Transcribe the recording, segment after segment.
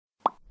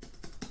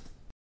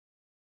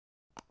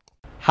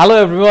Hello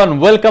everyone,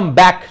 welcome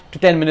back to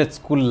 10 minute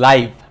school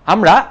live.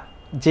 আমরা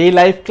যেই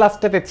live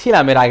ক্লাসটাতে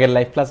ছিলাম, এর আগের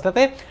লাইভ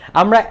ক্লাসটাতে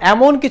আমরা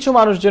এমন কিছু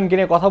মানুষজনকে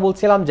নিয়ে কথা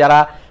বলছিলাম যারা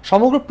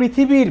সমগ্র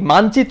পৃথিবীর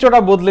মানচিত্রটা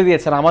বদলে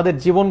দিয়েছেন, আমাদের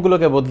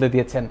জীবনগুলোকে বদলে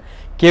দিয়েছেন।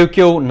 কেউ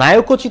কেউ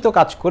নায়কোচিত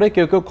কাজ করে,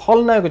 কেউ কেউ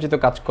খলনায়কোচিত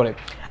কাজ করে।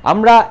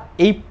 আমরা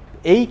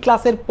এই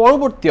ক্লাসের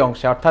পরবর্তী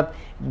অংশে, অর্থাৎ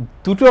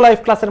দুটো লাইভ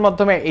ক্লাসের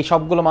মাধ্যমে এই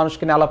সবগুলো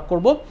মানুষকে নিয়ে আলাপ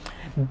করব।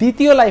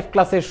 দ্বিতীয় লাইভ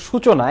ক্লাসের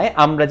সূচনায়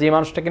আমরা যে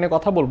মানুষটাকে নিয়ে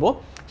কথা বলবো,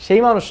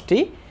 সেই মানুষটি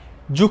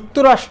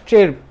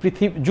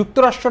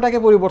যুক্তরাষ্ট্রটাকে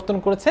পরিবর্তন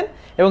করেছেন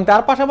এবং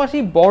তার পাশাপাশি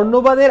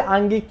বর্ণবাদের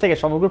আঙ্গিক থেকে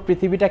সমগ্র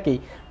পৃথিবীটাকেই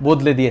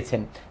বদলে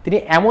দিয়েছেন। তিনি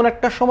এমন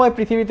একটা সময়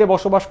পৃথিবীতে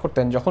বসবাস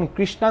করতেন যখন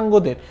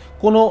কৃষ্ণাঙ্গদের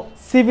কোনো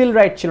সিভিল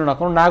রাইট ছিল না,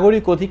 কোনো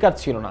নাগরিক অধিকার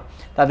ছিল না।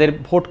 তাদের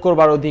ভোট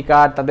করবার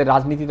অধিকার, তাদের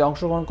রাজনীতিতে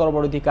অংশগ্রহণ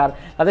করবার অধিকার,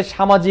 তাদের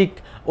সামাজিক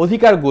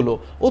অধিকারগুলো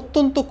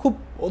অত্যন্ত খুব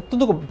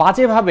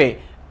বাজেভাবে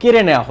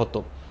কেড়ে নেওয়া হতো।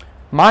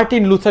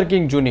 মার্টিন লুথার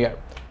কিং জুনিয়র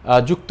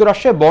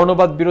যুক্তরাষ্ট্রে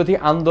বর্ণবাদ বিরোধী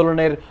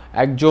আন্দোলনের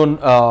একজন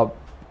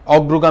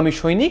অগ্রগামী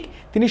সৈনিক।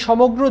 তিনি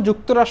সমগ্র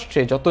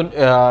যুক্তরাষ্ট্রে যত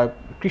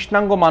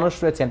কৃষ্ণাঙ্গ মানুষ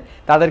রয়েছেন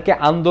তাদেরকে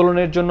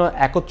আন্দোলনের জন্য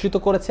একত্রিত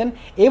করেছেন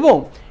এবং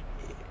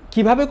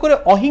কিভাবে করে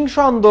অহিংস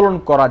আন্দোলন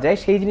করা যায়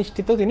সেই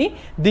জিনিসটিতেও তিনি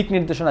দিক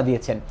নির্দেশনা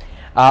দিয়েছেন।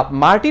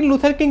 মার্টিন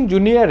লুথার কিং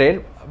জুনিয়রের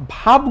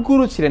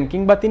ভাবগুরু ছিলেন,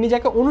 কিংবা তিনি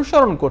যাকে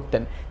অনুসরণ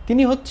করতেন,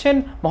 তিনি হচ্ছেন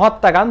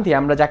মহাত্মা গান্ধী।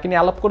 আমরা যাকে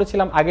নিয়ে আলাপ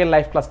করেছিলাম আগের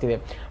লাইভ ক্লাসটিতে,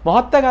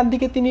 মহাত্মা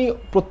গান্ধীকে তিনি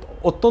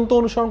অত্যন্ত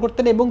অনুসরণ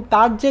করতেন এবং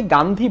তার যে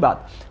গান্ধীবাদ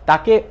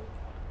তাকে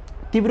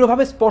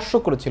তীব্রভাবে স্পর্শ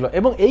করেছিল।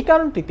 এবং এই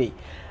কারণটিতেই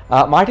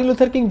মার্টিন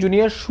লুথার কিং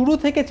জুনিয়র শুরু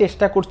থেকে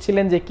চেষ্টা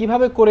করছিলেন যে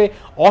কিভাবে করে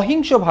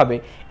অহিংসভাবে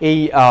এই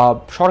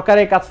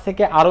সরকারের কাছ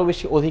থেকে আরও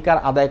বেশি অধিকার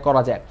আদায়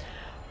করা যায়।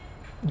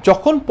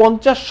 যখন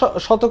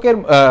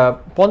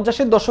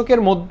 50-এর দশকের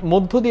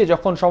মধ্য দিয়ে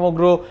যখন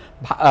সমগ্র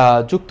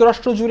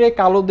যুক্তরাষ্ট্র জুড়ে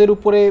কালোদের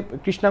উপরে,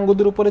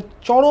 কৃষ্ণাঙ্গদের উপরে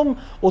চরম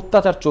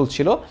অত্যাচার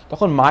চলছিল,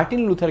 তখন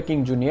মার্টিন লুথার কিং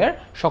জুনিয়র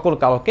সকল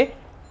কালোকে,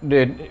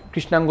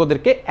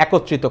 কৃষ্ণাঙ্গদেরকে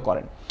একত্রিত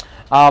করেন।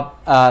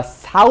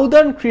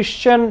 সাউদার্ন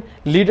খ্রিশ্চান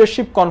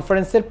লিডারশিপ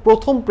কনফারেন্সের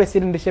প্রথম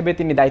প্রেসিডেন্ট হিসেবে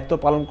তিনি দায়িত্ব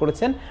পালন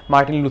করেছেন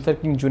মার্টিন লুথার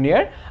কিং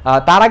জুনিয়র।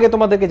 তার আগে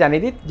তোমাদেরকে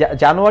জানিয়ে দিই,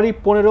 জানুয়ারি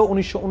 15,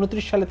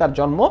 1929 সালে তার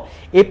জন্ম,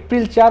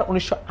 এপ্রিল 4,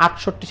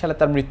 1968 সালে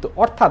তার মৃত্যু।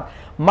 অর্থাৎ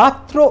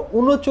মাত্র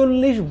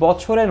 39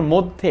 বছরের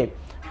মধ্যে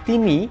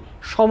তিনি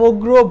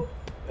সমগ্র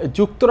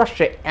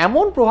যুক্তরাষ্ট্রে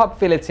এমন প্রভাব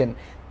ফেলেছেন,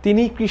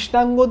 তিনি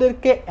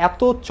কৃষ্ণাঙ্গদেরকে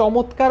এত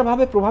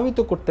চমৎকারভাবে প্রভাবিত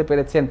করতে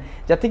পেরেছেন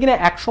যাতে কিনা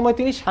একসময়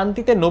তিনি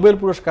শান্তিতে নোবেল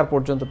পুরস্কার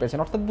পর্যন্ত পেয়েছেন।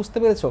 অর্থাৎ বুঝতে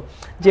পেরেছো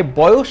যে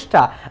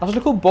বয়সটা আসলে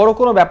খুব বড়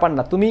কোনো ব্যাপার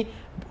না। তুমি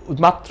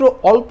মাত্র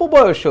অল্প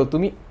বয়সেও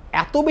তুমি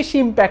এত বেশি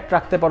ইম্প্যাক্ট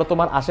রাখতে পারো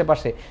তোমার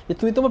আশেপাশে যে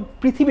তুমি তোমার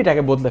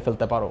পৃথিবীটাকে বদলে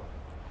ফেলতে পারো।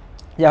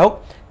 যাই হোক,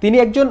 তিনি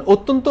একজন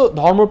অত্যন্ত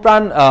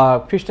ধর্মপ্রাণ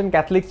খ্রিস্টান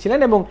ক্যাথলিক ছিলেন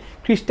এবং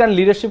খ্রিস্টান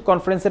লিডারশিপ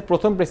কনফারেন্সের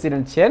প্রথম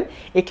প্রেসিডেন্ট ছিলেন।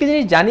 একটি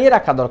জিনিস জানিয়ে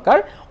রাখা দরকার,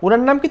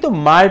 ওনার নাম কিন্তু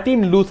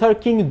মার্টিন লুথার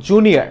কিং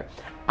জুনিয়র।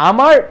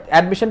 আমার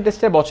অ্যাডমিশন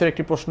টেস্টের বছর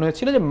একটি প্রশ্ন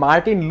হয়েছিল যে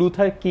মার্টিন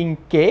লুথার কিং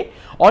কে।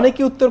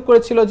 অনেকে উত্তর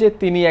করেছিল যে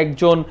তিনি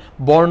একজন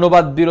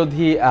বর্ণবাদ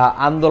বিরোধী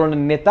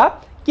আন্দোলনের নেতা,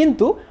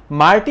 কিন্তু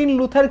মার্টিন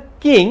লুথার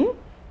কিং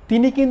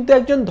তিনি কিন্তু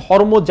একজন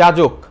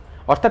ধর্মযাজক।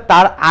 অর্থাৎ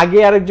তার আগে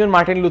আরেকজন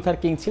মার্টিন লুথার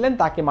কিং ছিলেন,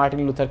 তাকে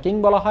মার্টিন লুথার কিং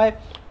বলা হয়।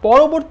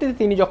 পরবর্তীতে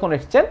তিনি যখন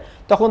এসেছেন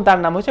তখন তার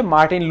নাম হচ্ছে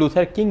মার্টিন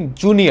লুথার কিং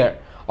জুনিয়র।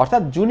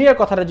 অর্থাৎ জুনিয়র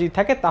কথাটা যদি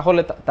থাকে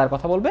তাহলে তার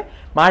কথা বলবে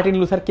মার্টিন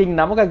লুথার কিং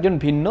নামক একজন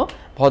ভিন্ন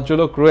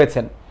ভদ্রলোক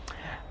রয়েছেন।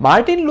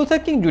 মার্টিন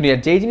লুথার কিং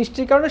জুনিয়র যেই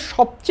জিনিসটির কারণে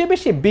সবচেয়ে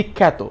বেশি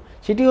বিখ্যাত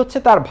সেটি হচ্ছে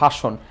তার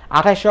ভাষণ।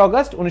 28শে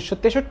অগস্ট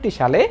 1963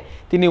 সালে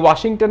তিনি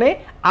ওয়াশিংটনে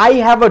আই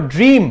হ্যাভ আ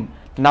ড্রিম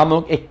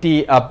নামক একটি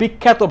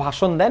বিখ্যাত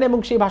ভাষণ দেন এবং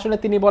সেই ভাষণে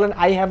তিনি বলেন,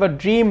 আই হ্যাভ আ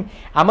ড্রিম,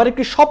 আমার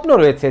একটি স্বপ্ন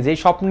রয়েছে, যেই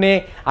স্বপ্নে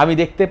আমি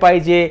দেখতে পাই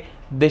যে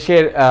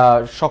দেশের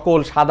সকল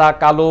সাদা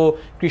কালো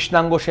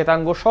কৃষ্ণাঙ্গ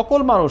শ্বেতাঙ্গ সকল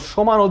মানুষ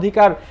সমান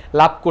অধিকার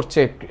লাভ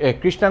করছে।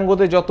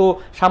 কৃষ্ণাঙ্গদের যত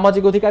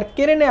সামাজিক অধিকার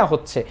কেড়ে নেওয়া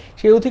হচ্ছে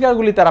সেই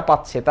অধিকারগুলি তারা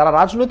পাচ্ছে, তারা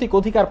রাজনৈতিক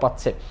অধিকার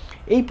পাচ্ছে।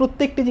 এই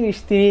প্রত্যেকটি জিনিস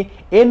তিনি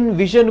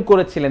এনভিশন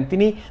করেছিলেন,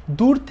 তিনি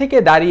দূর থেকে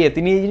দাঁড়িয়ে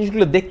তিনি এই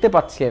জিনিসগুলো দেখতে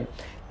পাচ্ছিলেন।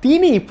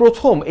 তিনি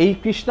প্রথম এই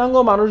কৃষ্ণাঙ্গ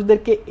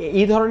মানুষদেরকে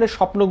এই ধরনের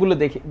স্বপ্নগুলো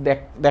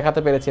দেখাতে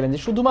পেরেছিলেন যে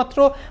শুধুমাত্র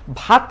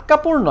ভাত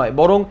কাপড় নয়,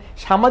 বরং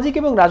সামাজিক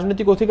এবং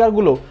রাজনৈতিক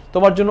অধিকারগুলো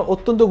তোমার জন্য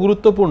অত্যন্ত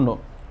গুরুত্বপূর্ণ।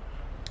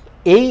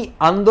 এই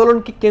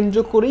আন্দোলনকে কেন্দ্র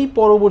করেই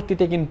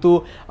পরবর্তীতে কিন্তু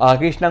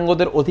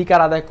কৃষ্ণাঙ্গদের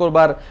অধিকার আদায়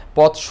করবার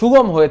পথ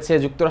সুগম হয়েছে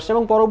যুক্তরাষ্ট্রে।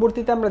 এবং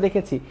পরবর্তীতে আমরা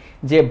দেখেছি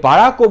যে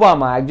বারাক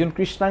ওবামা একজন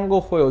কৃষ্ণাঙ্গ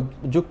হয়েও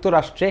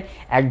যুক্তরাষ্ট্রে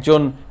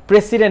একজন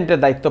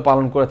প্রেসিডেন্টের দায়িত্ব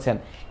পালন করেছেন।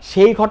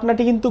 সেই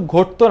ঘটনাটি কিন্তু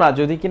ঘটতো না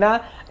যদি কিনা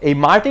এই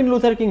মার্টিন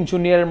লুথার কিং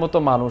জুনিয়রের মতো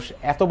মানুষ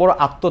এত বড়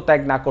আত্মত্যাগ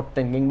না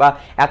করতেন কিংবা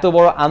এত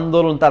বড়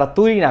আন্দোলন তারা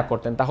তৈরি না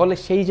করতেন, তাহলে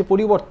সেই যে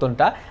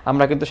পরিবর্তনটা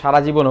আমরা কিন্তু সারা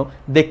জীবনও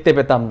দেখতে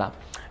পেতাম না।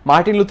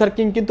 মার্টিন লুথার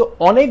কিং কিন্তু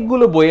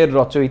অনেকগুলো বইয়ের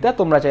রচয়িতা,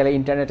 তোমরা চাইলে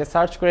ইন্টারনেটে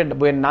সার্চ করে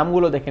বইয়ের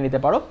নামগুলো দেখে নিতে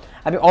পারো।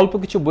 আমি অল্প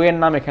কিছু বইয়ের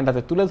নাম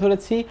এখানটাতে তুলে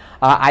ধরেছি।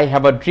 আই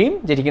হ্যাভ আ ড্রিম,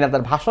 যেটি কিনা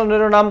তার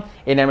ভাষণেরও নাম,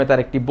 এই নামে তার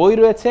একটি বই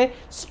রয়েছে।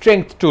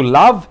 Strength two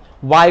love,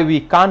 why we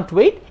can't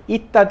wait,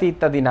 ইত্যাদি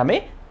ইত্যাদি নামে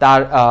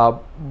তার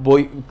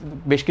বই,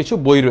 বেশ কিছু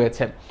বই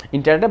রয়েছে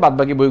ইন্টারনেটে,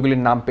 বাদবাকি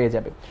বইগুলির নাম পেয়ে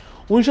যাবে।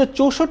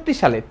 1964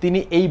 সালে তিনি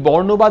এই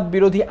বর্ণবাদ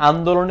বিরোধী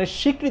আন্দোলনের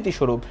স্বীকৃতি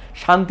স্বরূপ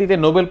শান্তিতে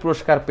নোবেল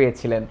পুরস্কার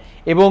পেয়েছিলেন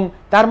এবং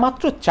তার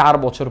মাত্র 4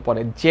 বছর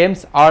পরে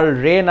জেমস আর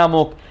রে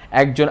নামক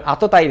একজন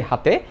আততায়ীর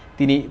হাতে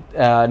তিনি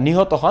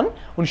নিহত হন।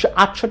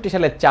 1968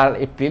 সালের 4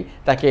 এপ্রিল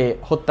তাকে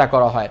হত্যা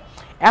করা হয়।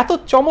 এত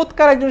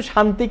চমৎকার একজন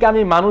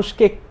শান্তিকামী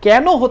মানুষকে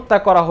কেন হত্যা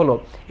করা হলো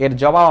এর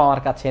জবাব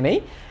আমার কাছে নেই।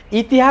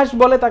 ইতিহাস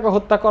বলে তাকে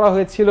হত্যা করা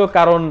হয়েছিল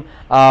কারণ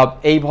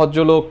এই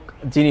ভদ্রলোক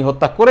যিনি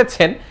হত্যা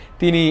করেছেন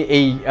তিনি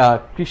এই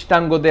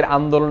খ্রিস্টানদের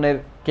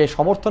আন্দোলনেরকে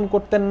সমর্থন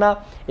করতেন না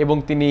এবং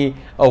তিনি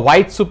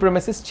হোয়াইট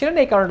সুপ্রিমেসিস্ট ছিলেন,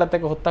 এই কারণটা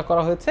তাকে হত্যা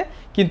করা হয়েছে।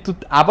 কিন্তু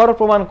আবারও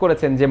প্রমাণ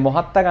করেছেন যে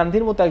মহাত্মা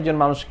গান্ধীর মতো একজন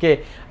মানুষকে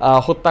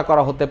হত্যা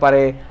করা হতে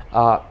পারে,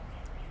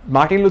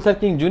 মার্টিন লুথার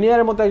কিং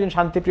জুনিয়রের মতো একজন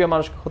শান্তিপ্রিয়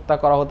মানুষকে হত্যা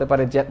করা হতে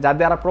পারে, যার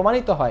দ্বারা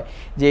প্রমাণিত হয়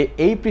যে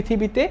এই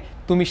পৃথিবীতে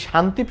তুমি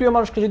শান্তিপ্রিয়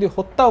মানুষকে যদি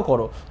হত্যাও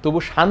করো তবু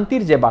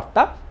শান্তির যে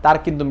বার্তা তার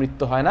কিন্তু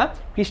মৃত্যু হয় না।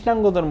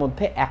 কৃষ্ণাঙ্গদের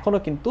মধ্যে এখনও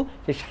কিন্তু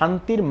সেই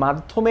শান্তির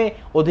মাধ্যমে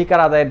অধিকার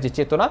আদায়ের যে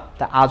চেতনা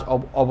তা আজ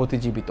অবধি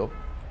জীবিত।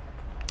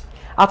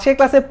 আজকের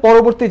ক্লাসে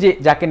পরবর্তী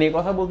যাকে নিয়ে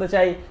কথা বলতে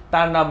চাই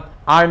তার নাম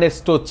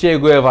আর্নেস্টো চে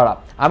গুয়েভারা।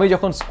 আমি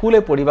যখন স্কুলে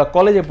পড়ি বা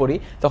কলেজে পড়ি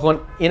তখন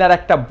এনার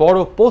একটা বড়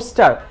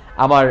পোস্টার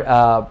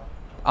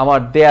আমার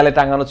দেয়ালে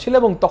টাঙানো ছিল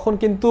এবং তখন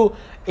কিন্তু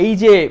এই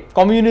যে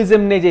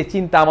কমিউনিজম নিয়ে যে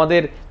চিন্তা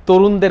আমাদের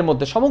তরুণদের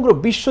মধ্যে, সমগ্র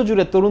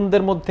বিশ্বজুড়ে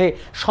তরুণদের মধ্যে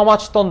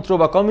সমাজতন্ত্র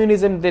বা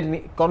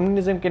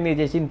কমিউনিজমকে নিয়ে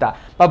যে চিন্তা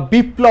বা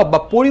বিপ্লব বা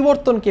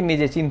পরিবর্তনকে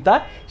নিয়ে যে চিন্তা,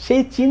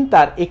 সেই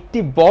চিন্তার একটি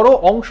বড়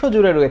অংশ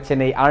জুড়ে রয়েছেন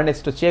এই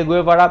আর্নেস্টো চে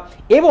গুয়েভারা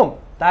এবং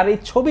তার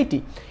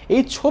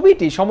এই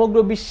ছবিটি সমগ্র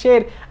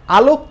বিশ্বের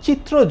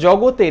আলোকচিত্র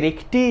জগতের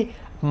একটি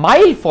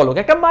মাইল ফলক,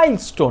 একটা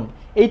মাইলস্টোন।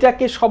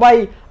 এইটাকে সবাই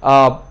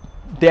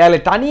দেয়ালে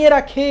টানিয়ে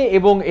রাখে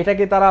এবং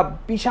এটাকে তারা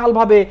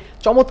বিশালভাবে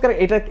চমৎকার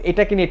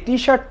এটাকে নিয়ে টি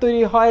শার্ট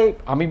তৈরি হয়।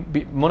 আমি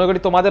মনে করি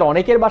তোমাদের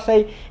অনেকের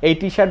বাসায় এই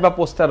টি শার্ট বা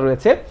পোস্টার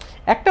রয়েছে।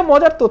 একটা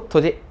মজার তথ্য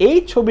যে এই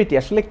ছবিটি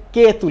আসলে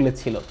কে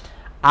তুলেছিল,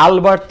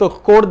 আলবার্তো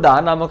কোর্দা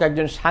নামক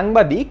একজন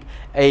সাংবাদিক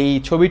এই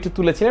ছবিটি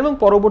তুলেছিলেন এবং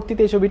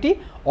পরবর্তীতে এই ছবিটি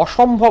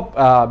অসম্ভব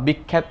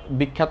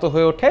বিখ্যাত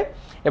হয়ে ওঠে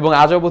এবং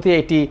আজ অবধি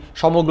এটি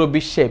সমগ্র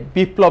বিশ্বে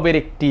বিপ্লবের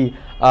একটি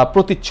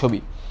প্রতিচ্ছবি।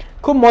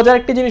 খুব মজার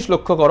একটি জিনিস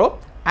লক্ষ্য করো,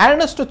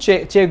 আর্নেস্টো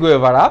চে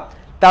গুয়েভারা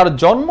তার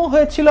জন্ম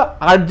হয়েছিল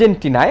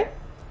আর্জেন্টিনায়,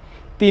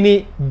 তিনি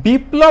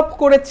বিপ্লব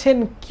করেছেন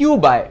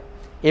কিউবায়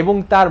এবং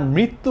তার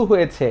মৃত্যু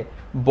হয়েছে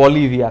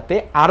বলিভিয়াতে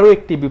আরও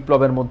একটি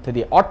বিপ্লবের মধ্যে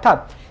দিয়ে। অর্থাৎ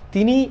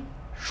তিনি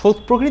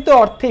প্রকৃত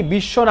অর্থেই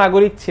বিশ্ব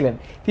নাগরিক ছিলেন।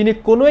 তিনি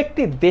কোনো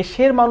একটি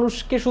দেশের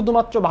মানুষকে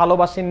শুধুমাত্র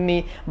ভালোবাসেননি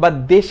বা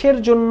দেশের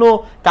জন্য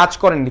কাজ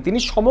করেননি, তিনি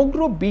সমগ্র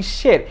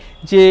বিশ্বের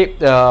যে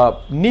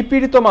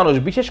নিপীড়িত মানুষ,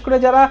 বিশেষ করে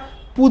যারা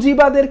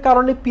পুঁজিবাদের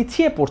কারণে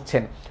পিছিয়ে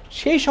পড়ছেন,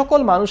 সেই সকল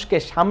মানুষকে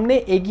সামনে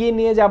এগিয়ে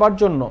নিয়ে যাবার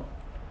জন্য,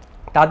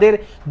 তাদের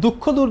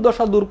দুঃখ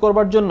দুর্দশা দূর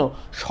করবার জন্য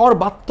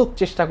সর্বাত্মক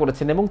চেষ্টা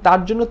করেছেন এবং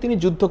তার জন্য তিনি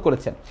যুদ্ধ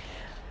করেছেন।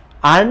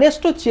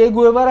 আর্নেস্টো চে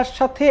গুয়েভারার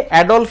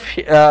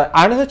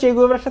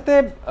সাথে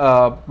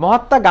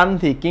মহাত্মা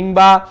গান্ধী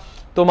কিংবা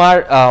তোমার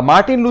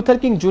মার্টিন লুথার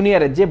কিং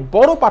জুনিয়রের যে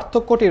বড়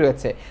পার্থক্যটি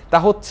রয়েছে তা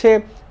হচ্ছে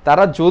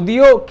তারা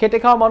যদিও খেটে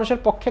খাওয়া মানুষের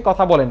পক্ষে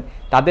কথা বলেন,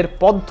 তাদের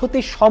পদ্ধতি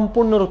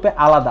সম্পূর্ণরূপে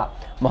আলাদা।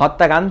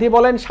 মহাত্মা গান্ধী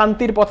বলেন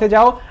শান্তির পথে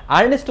যাও,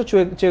 আর্নেস্টো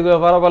চে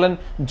গুয়েভারা বলেন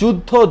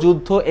যুদ্ধ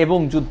যুদ্ধ এবং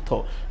যুদ্ধ,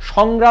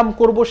 সংগ্রাম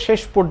করব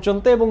শেষ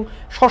পর্যন্ত এবং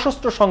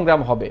সশস্ত্র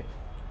সংগ্রাম হবে।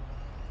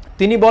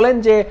 তিনি বলেন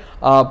যে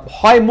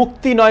হয়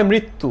মুক্তি নয়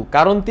মৃত্যু,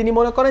 কারণ তিনি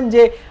মনে করেন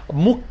যে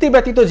মুক্তি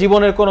ব্যতীত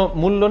জীবনের কোনো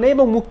মূল্য নেই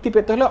এবং মুক্তি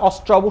পেতে হলে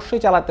অস্ত্র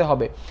অবশ্যই চালাতে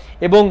হবে।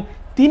 এবং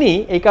তিনি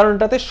এই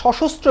কারণটাতে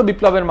সশস্ত্র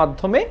বিপ্লবের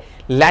মাধ্যমে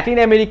ল্যাটিন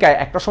আমেরিকায়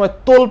একটা সময়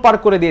তোলপাড়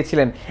করে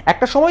দিয়েছিলেন।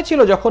 একটা সময় ছিল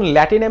যখন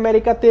ল্যাটিন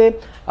আমেরিকাতে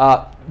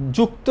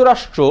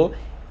যুক্তরাষ্ট্র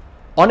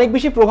অনেক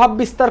বেশি প্রভাব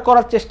বিস্তার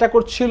করার চেষ্টা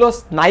করছিল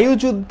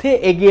স্নায়ুযুদ্ধে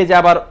এগিয়ে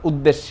যাবার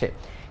উদ্দেশ্যে।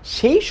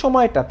 সেই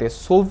সময়টাতে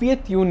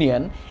সোভিয়েত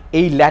ইউনিয়ন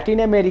এই ল্যাটিন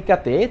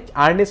আমেরিকাতে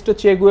আর্নেস্টো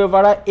চে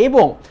গুয়েভারা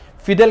এবং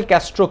ফিদেল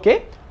ক্যাস্ট্রোকে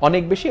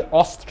অনেক বেশি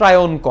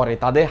অস্ত্রায়ন করে,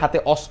 তাদের হাতে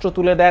অস্ত্র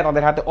তুলে দেয়,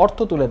 তাদের হাতে অর্থ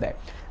তুলে দেয়,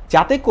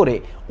 যাতে করে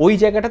ওই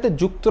জায়গাটাতে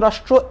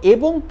যুক্তরাষ্ট্র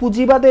এবং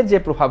পুঁজিবাদের যে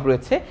প্রভাব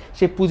রয়েছে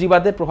সেই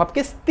পুঁজিবাদের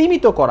প্রভাবকে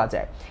স্তিমিত করা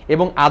যায়।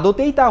 এবং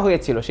আদতেই তা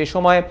হয়েছিল। সে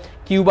সময়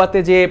কিউবাতে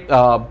যে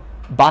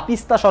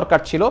বাতিস্তা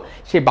সরকার ছিল,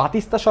 সেই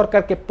বাতিস্তা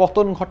সরকারকে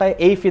পতন ঘটায়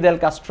এই ফিদেল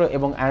কাস্ট্রো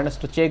এবং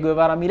আর্নেস্টো চে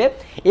গুয়েভারা মিলে,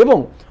 এবং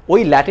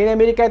ওই ল্যাটিন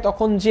আমেরিকায়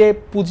তখন যে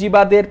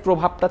পুঁজিবাদের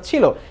প্রভাবটা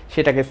ছিল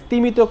সেটাকে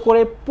স্তিমিত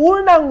করে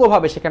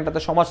পূর্ণাঙ্গভাবে সেখানটাতে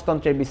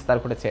সমাজতন্ত্রের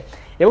বিস্তার ঘটেছে।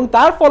 এবং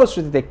তার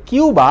ফলশ্রুতিতে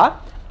কিউবা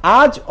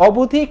আজ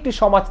অবধি একটি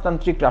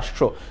সমাজতান্ত্রিক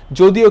রাষ্ট্র,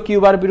 যদিও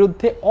কিউবার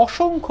বিরুদ্ধে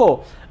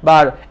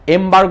অসংখ্যবার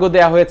এমবার্গো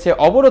দেওয়া হয়েছে,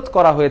 অবরোধ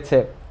করা হয়েছে।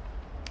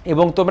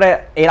 এবং তোমরা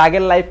এর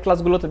আগের লাইভ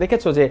ক্লাসগুলোতে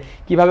দেখেছো যে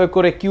কিভাবে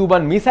করে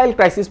কিউবান মিসাইল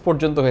ক্রাইসিস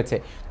পর্যন্ত হয়েছে,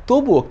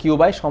 তবুও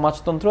কিউবায়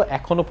সমাজতন্ত্র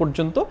এখনো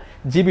পর্যন্ত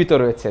জীবিত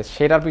রয়েছে।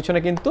 সেটার পিছনে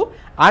কিন্তু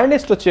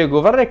আর্নেস্টো চে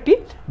গুয়েভারার একটি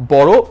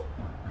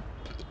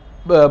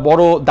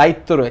বড়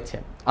দায়িত্ব রয়েছে।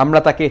 আমরা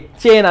তাকে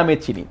চে নামে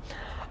চিনি।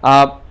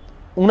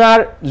 উনার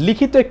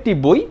লিখিত একটি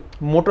বই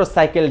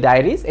মোটরসাইকেল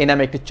ডায়েরিজ এই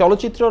নামে একটি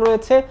চলচ্চিত্র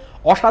রয়েছে।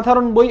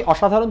 অসাধারণ বই,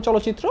 অসাধারণ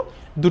চলচ্চিত্র,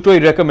 দুটোই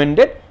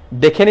রেকমেন্ডেড,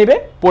 দেখে নেবে,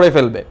 পড়ে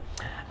ফেলবে।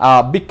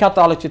 বিখ্যাত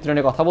আলোকচিত্র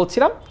নিয়ে কথা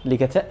বলছিলাম,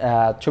 লিখেছে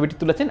ছবিটি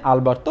তুলেছেন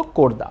আলবার্তো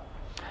কোর্দা।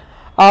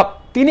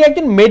 তিনি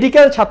একজন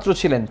মেডিকেল ছাত্র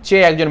ছিলেন,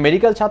 একজন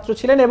মেডিকেল ছাত্র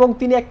ছিলেন, এবং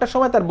তিনি একটা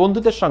সময় তার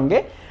বন্ধুদের সঙ্গে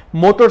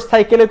মোটর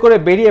সাইকেলে করে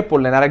বেরিয়ে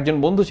পড়লেন, আর একজন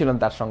বন্ধু ছিলেন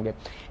তার সঙ্গে,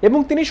 এবং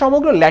তিনি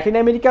সমগ্র ল্যাটিন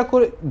আমেরিকা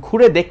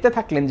ঘুরে দেখতে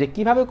থাকলেন যে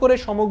কিভাবে করে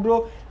সমগ্র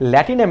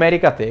ল্যাটিন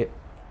আমেরিকাতে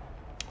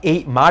এই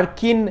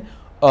মার্কিন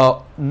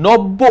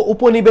নব্য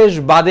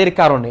উপনিবেশবাদের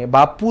কারণে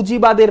বা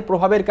পুঁজিবাদের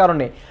প্রভাবের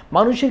কারণে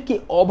মানুষের কি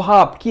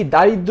অভাব, কি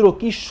দারিদ্র,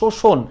 কি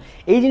শোষণ,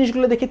 এই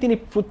জিনিসগুলো দেখে তিনি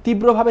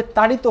তীব্রভাবে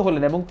তাড়িত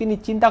হলেন এবং তিনি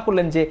চিন্তা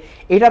করলেন যে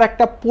এটার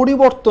একটা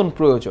পরিবর্তন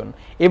প্রয়োজন।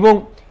 এবং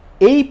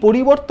এই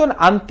পরিবর্তন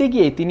আনতে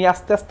গিয়ে তিনি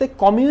আস্তে আস্তে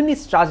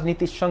কমিউনিস্ট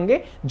রাজনীতির সঙ্গে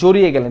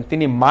জড়িয়ে গেলেন।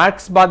 তিনি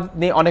মার্ক্সবাদ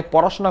নিয়ে অনেক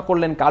পড়াশোনা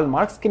করলেন, কার্ল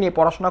মার্ক্সকে নিয়ে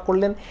পড়াশোনা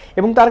করলেন,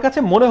 এবং তার কাছে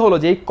মনে হলো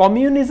যে এই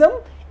কমিউনিজম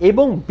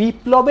এবং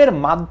বিপ্লবের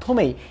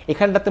মাধ্যমেই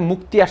এখানটাতে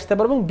মুক্তি আসতে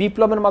পারবে, এবং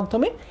বিপ্লবের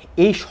মাধ্যমে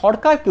এই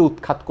সরকারকে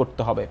উৎখাত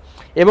করতে হবে।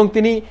 এবং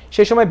তিনি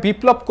সেই সময়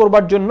বিপ্লব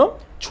করবার জন্য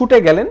ছুটে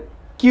গেলেন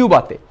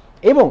কিউবাতে,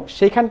 এবং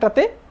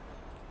সেইখানটাতে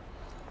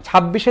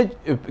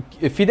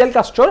ফিদেল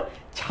কাস্ট্রোর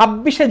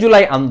 26শে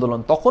জুলাই আন্দোলন,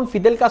 তখন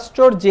ফিদেল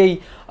কাস্ট্রোর যেই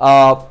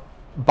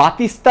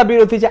বাতিস্তা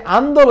বিরোধী যে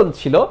আন্দোলন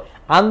ছিল,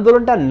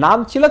 আন্দোলনটার নাম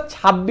ছিল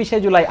 26শে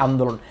জুলাই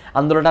আন্দোলন।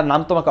 আন্দোলনটার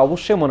নাম তোমাকে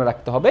অবশ্যই মনে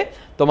রাখতে হবে,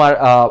 তোমার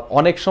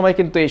অনেক সময়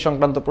কিন্তু এই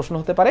সংক্রান্ত প্রশ্ন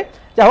হতে পারে।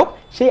 যাই হোক,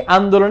 সেই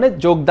আন্দোলনে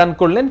যোগদান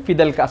করলেন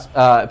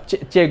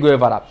চে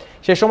গুয়েভারা।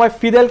 সে সময়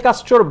ফিদেল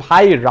কাস্ট্রোর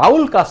ভাই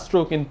রাউল কাস্ট্রো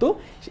কিন্তু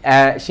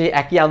সেই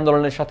একই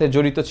আন্দোলনের সাথে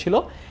জড়িত ছিল,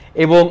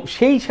 এবং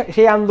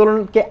সেই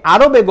আন্দোলনকে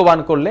আরো বেগবান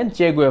করলেন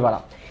চে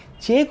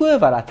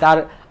গুয়েভারা। তার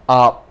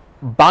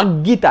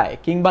বাগ্গীতায়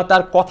কিংবা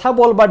তার কথা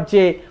বলবার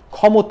যে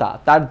ক্ষমতা,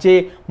 তার যে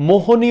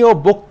মোহনীয়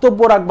বক্তব্য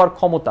রাখবার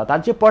ক্ষমতা,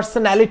 তার যে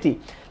পার্সোনালিটি,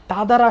 তা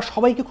দ্বারা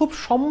সবাইকে খুব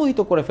সম্মোহিত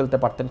করে ফেলতে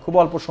পারতেন খুব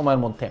অল্প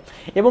সময়ের মধ্যে।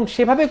 এবং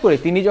সেভাবে করে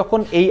তিনি যখন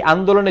এই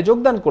আন্দোলনে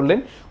যোগদান করলেন,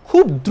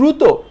 খুব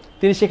দ্রুত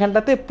তিনি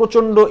সেখানটাতে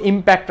প্রচণ্ড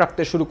ইম্প্যাক্ট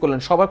রাখতে শুরু করলেন,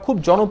 সবাই খুব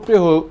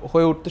জনপ্রিয়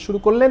হয়ে উঠতে শুরু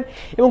করলেন,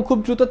 এবং খুব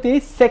দ্রুত তিনি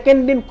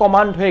সেকেন্ড ইন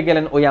কমান্ড হয়ে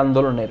গেলেন ওই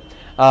আন্দোলনের।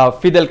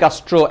 ফিদেল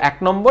কাস্ট্রো 1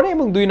 নম্বরে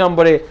এবং 2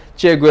 নম্বরে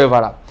চে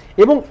গুয়েভারা।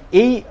 এবং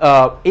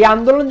এই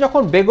আন্দোলন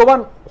যখন বেগবান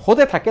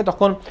হতে থাকে,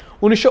 তখন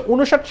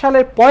 1959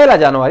 সালের 1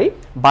 জানুয়ারি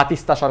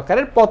বাতিস্তা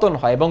সরকারের পতন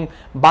হয়, এবং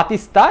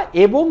বাতিস্তা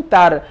এবং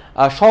তার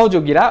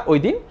সহযোগীরা ওই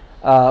দিন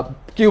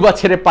কিউবা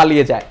ছেড়ে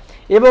পালিয়ে যায়।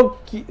 এবং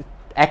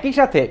একই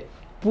সাথে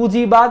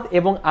পুঁজিবাদ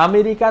এবং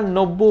আমেরিকান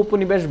নব্য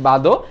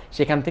উপনিবেশবাদও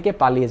সেখান থেকে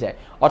পালিয়ে যায়।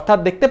 অর্থাৎ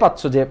দেখতে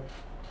পাচ্ছ যে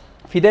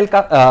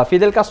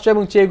ফিদেল কাস্ট্রো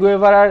এবং চে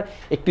গুয়েভারার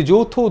একটি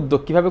যৌথ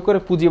উদ্যোগ কিভাবে করে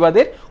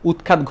পুঁজিবাদের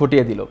উৎখাত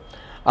ঘটিয়ে দিল।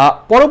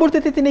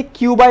 পরবর্তীতে তিনি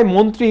কিউবায়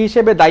মন্ত্রী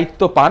হিসেবে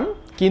দায়িত্ব পান,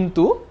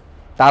 কিন্তু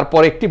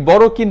তারপর একটি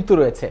বড় কিন্তু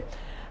রয়েছে।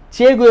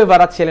 চে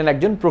গুয়েভারা ছিলেন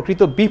একজন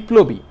প্রকৃত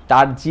বিপ্লবী,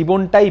 তার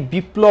জীবনটাই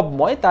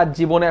বিপ্লবময়, তার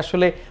জীবনে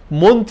আসলে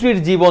মন্ত্রীর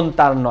জীবন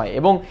তার নয়।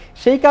 এবং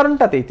সেই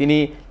কারণটাতেই তিনি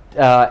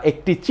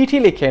একটি চিঠি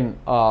লেখেন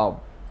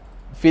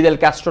ফিদেল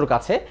কাস্ট্রোর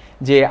কাছে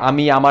যে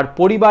আমি আমার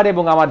পরিবার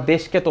এবং আমার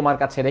দেশকে তোমার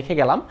কাছে রেখে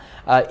গেলাম,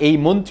 এই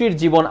মন্ত্রীর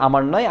জীবন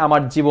আমার নয়,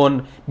 আমার জীবন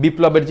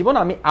বিপ্লবের জীবন,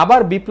 আমি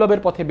আবার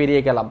বিপ্লবের পথে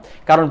বেরিয়ে গেলাম।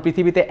 কারণ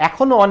পৃথিবীতে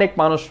এখনো অনেক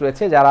মানুষ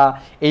রয়েছে যারা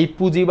এই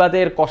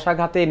পুঁজিবাদের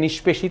কষাঘাতে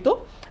নিষ্পেষিত,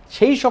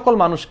 সেই সকল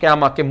মানুষকে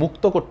আমাকে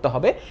মুক্ত করতে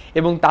হবে,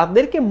 এবং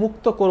তাদেরকে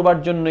মুক্ত করবার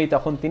জন্যই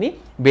তখন তিনি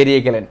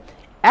বেরিয়ে গেলেন।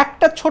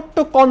 একটা ছোট্ট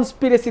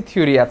কনস্পিরেসি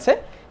থিওরি আছে,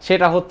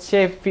 সেটা হচ্ছে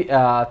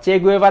চে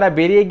গুয়েভারা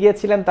বেরিয়ে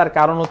গিয়েছিলেন তার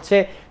কারণ হচ্ছে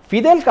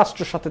ফিদেল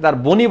কাস্ট্রোর সাথে তার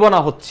বনিবনা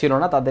হচ্ছিল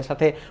না, তাদের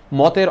সাথে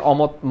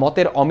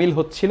মতের অমিল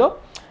হচ্ছিল।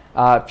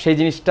 সেই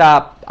জিনিসটা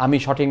আমি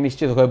সঠিক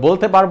নিশ্চিত হয়ে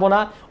বলতে পারবো না,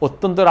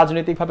 অত্যন্ত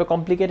রাজনৈতিকভাবে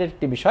কমপ্লিকেটেড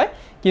একটি বিষয়।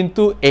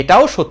 কিন্তু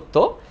এটাও সত্য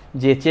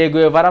যে চে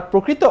গুয়েভারা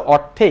প্রকৃত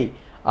অর্থেই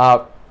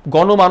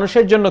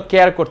গণমানুষের জন্য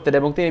কেয়ার করতেন,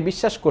 এবং তিনি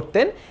বিশ্বাস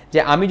করতেন যে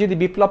আমি যদি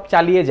বিপ্লব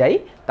চালিয়ে যাই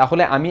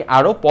তাহলে আমি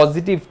আরও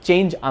পজিটিভ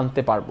চেঞ্জ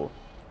আনতে পারবো।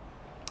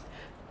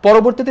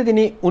 পরবর্তীতে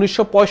তিনি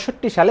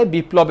 1965 সালে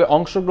বিপ্লবে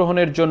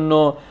অংশগ্রহণের জন্য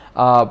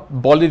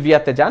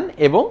বলিভিয়াতে যান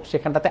এবং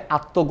সেখানটাতে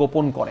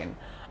আত্মগোপন করেন।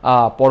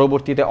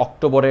 পরবর্তীতে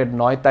অক্টোবরের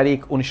 9 তারিখ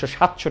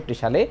 1967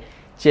 সালে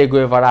চে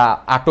গুয়েভারা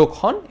আটক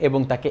হন এবং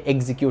তাকে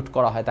এক্সিকিউট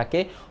করা হয়, তাকে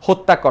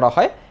হত্যা করা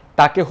হয়।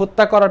 তাকে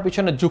হত্যা করার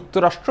পিছনে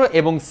যুক্তরাষ্ট্র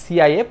এবং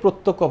সিআইএ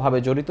প্রত্যক্ষভাবে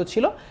জড়িত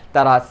ছিল।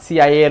 তারা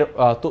সিআইএর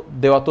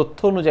দেওয়া তথ্য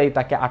অনুযায়ী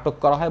তাকে আটক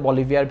করা হয়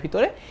বলিভিয়ার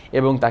ভিতরে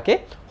এবং তাকে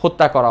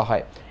হত্যা করা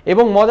হয়।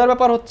 এবং মজার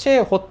ব্যাপার হচ্ছে,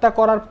 হত্যা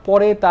করার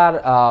পরে তার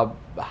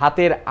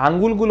হাতের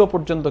আঙ্গুলগুলো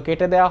পর্যন্ত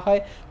কেটে দেওয়া হয়,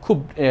 খুব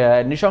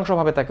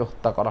নৃশংসভাবে তাকে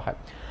হত্যা করা হয়।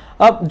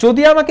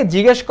 যদি আমাকে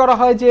জিজ্ঞেস করা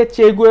হয় যে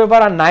চে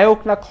গুয়েভারা নায়ক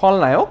না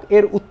খলনায়ক,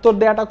 এর উত্তর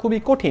দেওয়াটা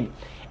খুবই কঠিন।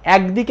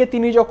 একদিকে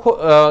তিনি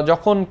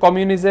যখন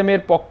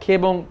কমিউনিজমের পক্ষে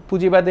এবং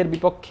পুঁজিবাদের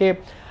বিপক্ষে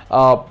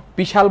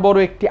বিশাল বড়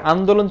একটি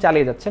আন্দোলন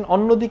চালিয়ে যাচ্ছেন,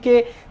 অন্যদিকে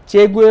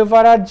চে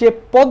গুয়েভারার যে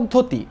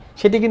পদ্ধতি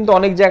সেটি কিন্তু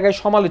অনেক জায়গায়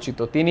সমালোচিত।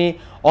 তিনি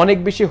অনেক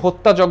বেশি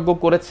হত্যাযজ্ঞ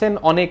করেছেন,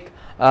 অনেক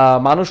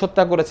মানুষ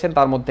হত্যা করেছেন,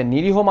 তার মধ্যে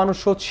নিরীহ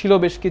মানুষও ছিল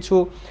বেশ কিছু,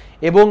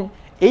 এবং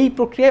এই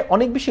প্রক্রিয়ায়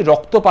অনেক বেশি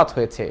রক্তপাত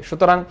হয়েছে।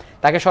 সুতরাং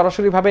তাকে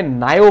সরাসরিভাবে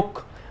নায়ক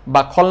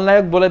বা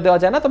খলনায়ক বলে দেওয়া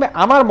যায় না। তবে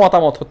আমার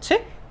মতামত হচ্ছে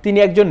তিনি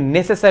একজন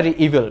নেসেসারি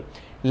ইভিল।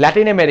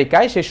 ল্যাটিন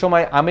আমেরিকায় সে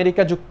সময়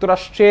আমেরিকা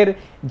যুক্তরাষ্ট্রের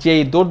যে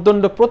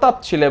দোর্দণ্ড প্রতাপ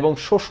ছিল এবং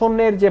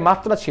শোষণের যে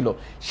মাত্রা ছিল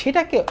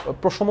সেটাকে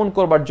প্রশমন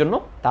করবার জন্য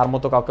তার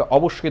মতো কাউকে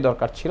অবশ্যই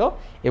দরকার ছিল।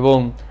 এবং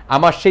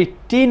আমার সেই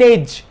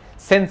টিনএজ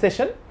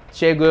সেন্সেশন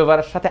চে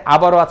গুয়েভারার সাথে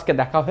আবারও আজকে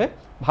দেখা হয়ে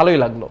ভালোই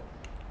লাগলো।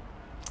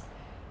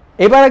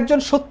 এবার একজন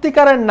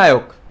সত্যিকারের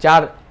নায়ক,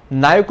 যার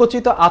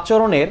নায়কোচিত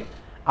আচরণের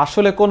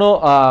আসলে কোনো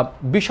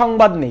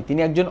বিসংবাদ নেই, তিনি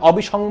একজন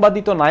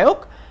অবিসংবাদিত নায়ক,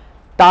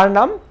 তার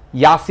নাম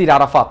ইয়াসির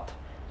আরাফাত।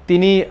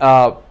 তিনি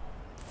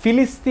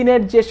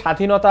ফিলিস্তিনের যে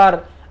স্বাধীনতার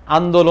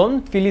আন্দোলন,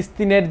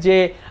 ফিলিস্তিনের যে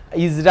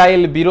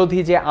ইসরায়েল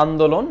বিরোধী যে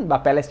আন্দোলন বা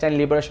প্যালেস্টাইন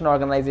লিবারেশন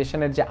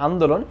অর্গানাইজেশনের যে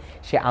আন্দোলন,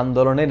 সে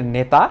আন্দোলনের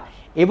নেতা।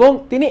 এবং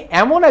তিনি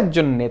এমন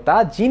একজন নেতা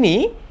যিনি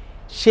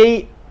সেই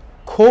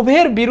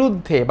ক্ষোভের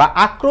বিরুদ্ধে বা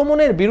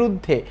আক্রমণের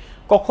বিরুদ্ধে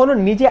কখনো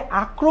নিজে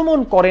আক্রমণ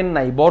করেন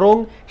নাই, বরং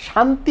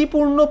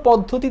শান্তিপূর্ণ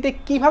পদ্ধতিতে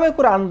কিভাবে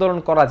করে আন্দোলন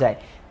করা যায়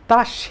তা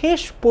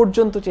শেষ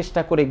পর্যন্ত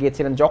চেষ্টা করে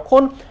গিয়েছিলেন।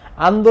 যখন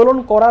আন্দোলন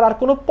করার আর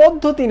কোনো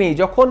পদ্ধতি নেই,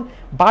 যখন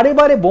বারে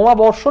বারে বোমা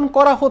বর্ষণ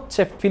করা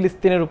হচ্ছে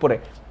ফিলিস্তিনের উপরে,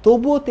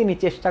 তবুও তিনি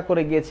চেষ্টা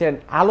করে গিয়েছিলেন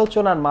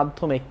আলোচনার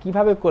মাধ্যমে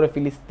কিভাবে করে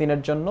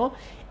ফিলিস্তিনের জন্য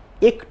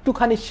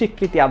একটুখানি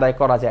স্বীকৃতি আদায়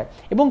করা যায়।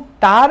 এবং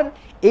তার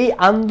এই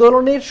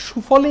আন্দোলনের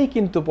সুফলেই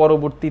কিন্তু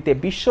পরবর্তীতে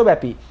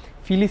বিশ্বব্যাপী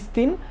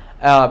ফিলিস্তিন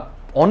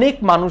অনেক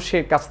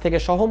মানুষের কাছ থেকে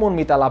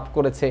সহমর্মিতা লাভ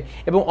করেছে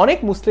এবং অনেক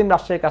মুসলিম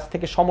রাষ্ট্রের কাছ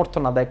থেকে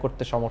সমর্থন আদায়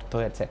করতে সমর্থ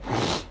হয়েছে।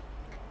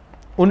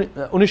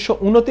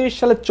 1929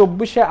 সালের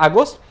 24শে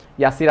আগস্ট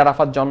ইয়াসির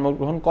আরাফাত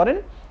জন্মগ্রহণ করেন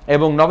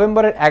এবং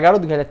নভেম্বরের 11,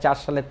 2004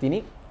 সালে তিনি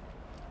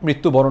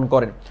মৃত্যুবরণ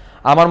করেন।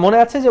 আমার মনে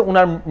আছে যে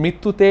ওনার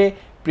মৃত্যুতে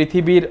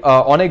পৃথিবীর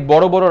অনেক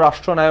বড় বড়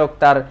রাষ্ট্রনায়ক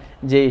তার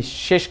যে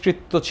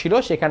শেষকৃত্য ছিল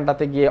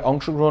সেখানটাতে গিয়ে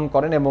অংশগ্রহণ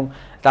করেন এবং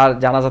তার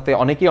জানাজাতে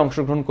অনেকেই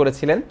অংশগ্রহণ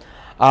করেছিলেন।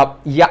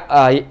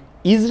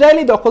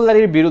 ইসরায়েলি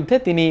দখলদারির বিরুদ্ধে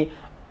তিনি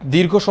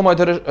দীর্ঘ সময়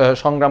ধরে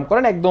সংগ্রাম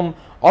করেন। একদম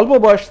অল্প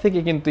বয়স থেকে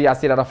কিন্তু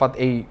ইয়াসির আরাফাত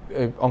এই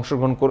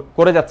অংশগ্রহণ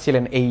করে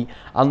যাচ্ছিলেন এই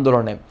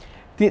আন্দোলনে।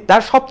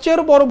 তার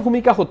সবচেয়ে বড়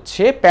ভূমিকা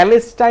হচ্ছে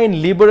প্যালেস্টাইন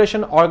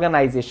লিবারেশন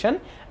অর্গানাইজেশন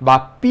বা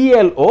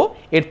পিএলও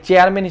এর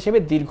চেয়ারম্যান হিসেবে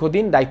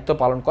দীর্ঘদিন দায়িত্ব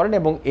পালন করেন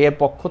এবং এর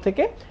পক্ষ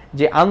থেকে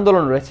যে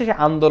আন্দোলন রয়েছে সে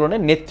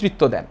আন্দোলনের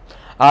নেতৃত্ব দেন।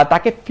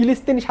 তাকে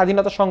ফিলিস্তিনি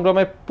স্বাধীনতা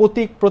সংগ্রামের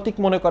প্রতীক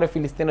মনে করে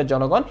ফিলিস্তিনের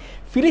জনগণ।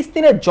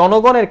 ফিলিস্তিনের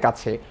জনগণের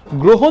কাছে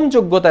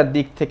গ্রহণযোগ্যতার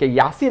দিক থেকে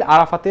ইয়াসির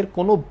আরাফাতের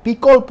কোনো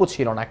বিকল্প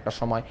ছিল না। একটা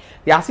সময়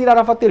ইয়াসির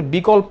আরাফাতের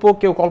বিকল্প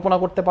কেউ কল্পনা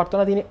করতে পারতো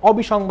না। তিনি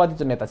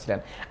অবিসংবাদিত নেতা ছিলেন।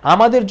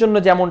 আমাদের জন্য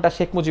যেমনটা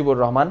শেখ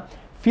মুজিবুর রহমান,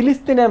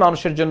 ফিলিস্তিনের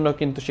মানুষের জন্য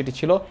কিন্তু সেটি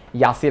ছিল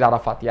ইয়াসির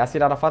আরাফাত।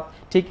 ইয়াসির আরাফাত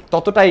ঠিক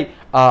ততটাই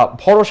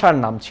ভরসার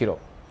নাম ছিল।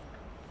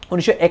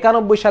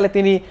 1991 সালে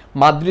তিনি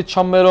মাদ্রিদ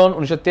সম্মেলন,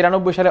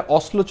 1993 সালে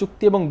অসলো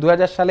চুক্তি এবং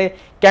 2000 সালে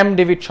ক্যাম্প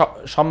ডেভিড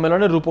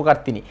সম্মেলনের রূপকার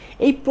তিনি।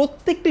 এই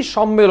প্রত্যেকটি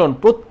সম্মেলন,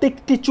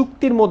 প্রত্যেকটি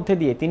চুক্তির মধ্যে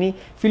দিয়ে তিনি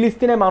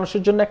ফিলিস্তিনের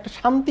মানুষের জন্য একটা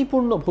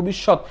শান্তিপূর্ণ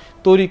ভবিষ্যৎ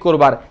তৈরি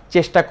করবার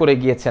চেষ্টা করে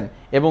গিয়েছেন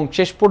এবং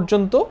শেষ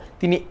পর্যন্ত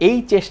তিনি এই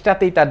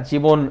চেষ্টাতেই তার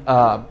জীবন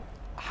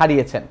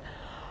হারিয়েছেন।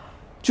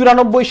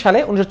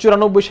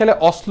 1994 সালে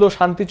অসলো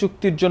শান্তি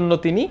চুক্তির জন্য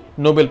তিনি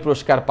নোবেল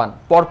পুরস্কার পান।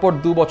 পরপর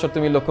 2 বছর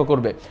তুমি লক্ষ্য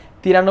করবে।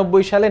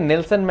 93 সালে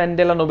নেলসন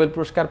ম্যান্ডেলা নোবেল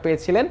পুরস্কার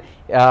পেয়েছিলেন।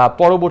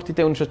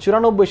 পরবর্তীতে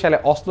 1994 সালে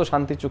অসলো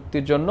শান্তি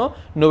চুক্তির জন্য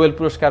নোবেল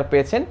পুরস্কার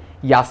পেয়েছেন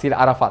ইয়াসির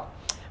আরাফাত।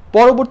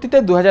 পরবর্তীতে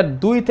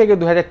 2002 থেকে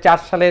 2004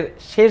 সালের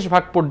শেষ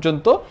ভাগ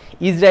পর্যন্ত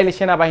ইসরায়েলি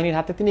সেনাবাহিনীর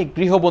হাতে তিনি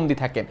গৃহবন্দী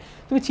থাকেন।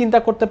 তুমি চিন্তা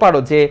করতে পারো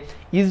যে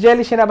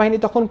ইসরায়েলি সেনাবাহিনী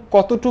তখন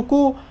কতটুকু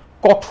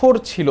কঠোর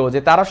ছিল যে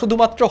তারা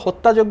শুধুমাত্র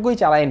হত্যাযজ্ঞই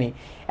চালায়নি,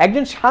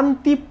 একজন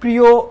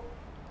শান্তিপ্রিয়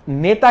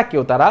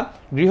নেতাকেও তারা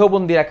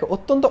গৃহবন্দী রাখে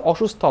অত্যন্ত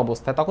অসুস্থ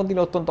অবস্থায়। তখন তিনি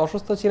অত্যন্ত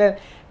অসুস্থ ছিলেন,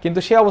 কিন্তু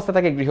সে অবস্থা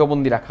তাকে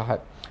গৃহবন্দী রাখা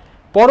হয়।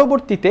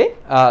 পরবর্তীতে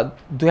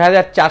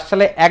 2004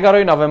 সালে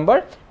 11 নভেম্বর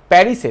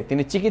প্যারিসে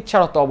তিনি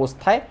চিকিৎসারত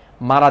অবস্থায়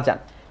মারা যান।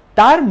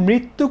 তার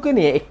মৃত্যুকে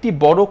নিয়ে একটি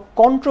বড়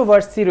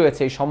কন্ট্রোভার্সি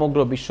রয়েছে এই সমগ্র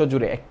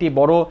বিশ্বজুড়ে। একটি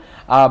বড়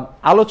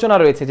আলোচনা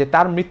রয়েছে যে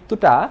তার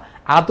মৃত্যুটা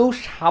আদৌ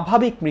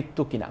স্বাভাবিক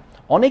মৃত্যু কিনা।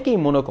 অনেকেই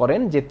মনে করেন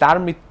যে তার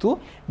মৃত্যু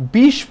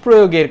বিষ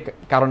প্রয়োগের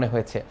কারণে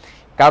হয়েছে,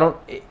 কারণ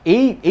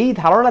এই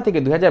ধারণা থেকে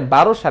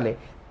 2012 সালে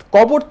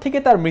কবর থেকে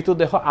তার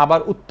মৃতদেহ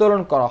আবার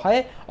উত্তোলন করা হয়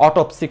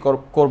অটোপসি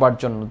করবার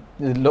জন্য।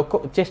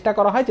 চেষ্টা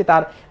করা হয় যে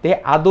তার দেহে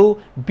আদৌ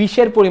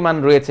বিষের পরিমাণ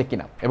রয়েছে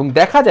কিনা, এবং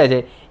দেখা যায় যে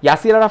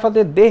ইয়াসির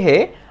আরাফাতের দেহে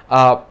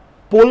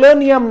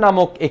পোলোনিয়াম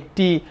নামক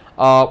একটি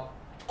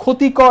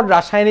ক্ষতিকর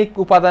রাসায়নিক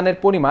উপাদানের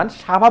পরিমাণ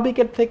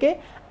স্বাভাবিকের থেকে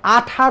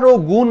 18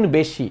 গুণ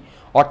বেশি।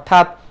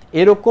 অর্থাৎ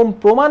এরকম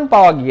প্রমাণ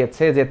পাওয়া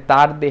গিয়েছে যে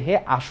তার দেহে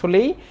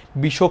আসলেই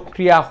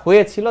বিষক্রিয়া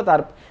হয়েছিল,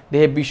 তার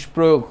দেহে বিষ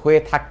প্রয়োগ হয়ে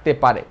থাকতে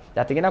পারে,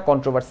 যাতে কিনা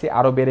কন্ট্রোভার্সি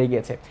আরও বেড়ে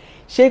গিয়েছে।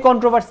 সেই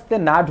কন্ট্রোভার্সিতে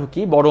না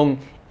ঢুকি, বরং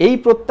এই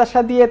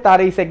প্রত্যাশা দিয়ে তার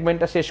এই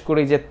সেগমেন্টটা শেষ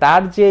করি যে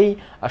তার যেই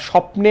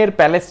স্বপ্নের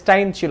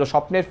প্যালেস্টাইন ছিল,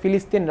 স্বপ্নের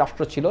ফিলিস্তিন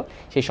রাষ্ট্র ছিল,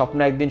 সেই স্বপ্ন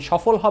একদিন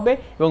সফল হবে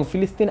এবং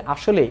ফিলিস্তিন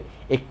আসলে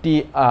একটি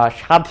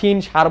স্বাধীন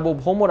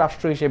সার্বভৌম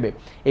রাষ্ট্র হিসেবে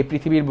এই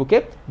পৃথিবীর বুকে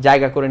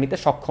জায়গা করে নিতে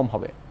সক্ষম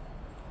হবে।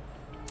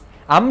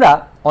 আমরা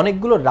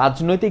অনেকগুলো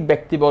রাজনৈতিক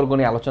ব্যক্তিবর্গ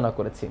নিয়ে আলোচনা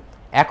করেছি।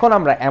 এখন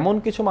আমরা এমন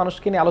কিছু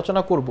মানুষকে নিয়ে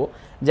আলোচনা করব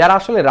যারা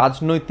আসলে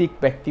রাজনৈতিক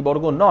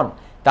ব্যক্তিবর্গ নন,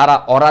 তারা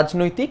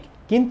অরাজনৈতিক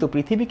কিন্তু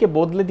পৃথিবীকে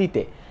বদলে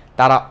দিতে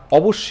তারা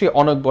অবশ্যই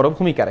অনেক বড়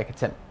ভূমিকা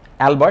রেখেছেন।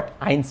 Albert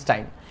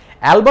Einstein.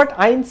 অ্যালবার্ট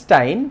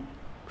আইনস্টাইন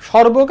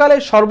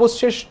সর্বকালের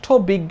সর্বশ্রেষ্ঠ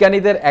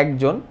বিজ্ঞানীদের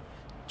একজন,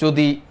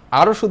 যদি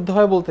আরও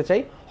শুদ্ধভাবে বলতে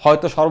চাই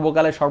হয়তো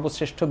সর্বকালের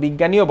সর্বশ্রেষ্ঠ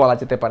বিজ্ঞানীও বলা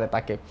যেতে পারে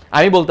তাকে।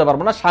 আমি বলতে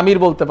পারবো না, স্বামীর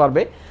বলতে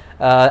পারবে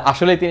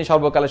আসলে তিনি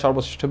সর্বকালের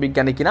সর্বশ্রেষ্ঠ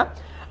বিজ্ঞানী কিনা।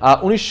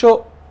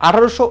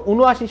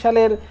 1879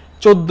 সালের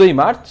 14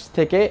 মার্চ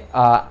থেকে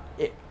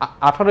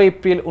 18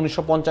 এপ্রিল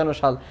 1955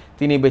 সাল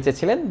তিনি বেঁচে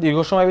ছিলেন, দীর্ঘ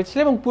সময় বেঁচে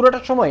ছিলেন এবং পুরোটা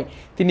সময়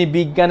তিনি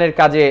বিজ্ঞানের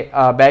কাজে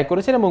ব্যয়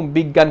করেছেন এবং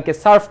বিজ্ঞানকে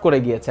সার্ভ করে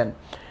গিয়েছেন।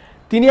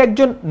 তিনি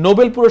একজন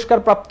নোবেল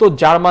পুরস্কার প্রাপ্ত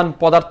জার্মান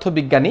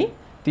পদার্থবিজ্ঞানী।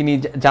 তিনি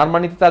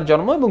জার্মানিতে তার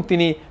জন্ম এবং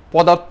তিনি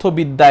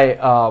পদার্থবিদ্যায়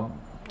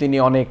তিনি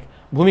অনেক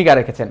ভূমিকা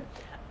রেখেছেন।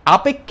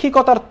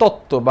 আপেক্ষিকতার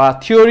তত্ত্ব বা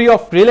থিওরি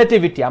অফ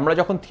রিলেটিভিটি, আমরা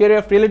যখন থিওরি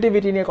অফ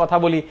রিলেটিভিটি নিয়ে কথা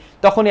বলি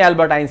তখনই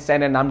অ্যালবার্ট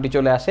আইনস্টাইনের নামটি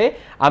চলে আসে।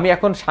 আমি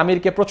এখন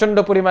স্বামীরকে প্রচণ্ড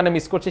পরিমাণে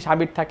মিস করছি,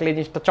 স্বামীর থাকলে এই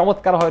জিনিসটা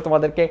চমৎকার হয়,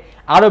 তোমাদেরকে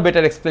আরও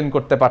বেটার এক্সপ্লেন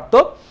করতে পারতো।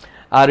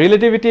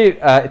 রিলেটিভিটি,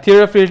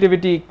 থিওরি অফ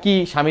রিলেটিভিটি কি,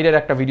 স্বামীরের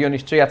একটা ভিডিও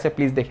নিশ্চয়ই আছে,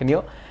 প্লিজ দেখে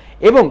নিও।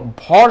 এবং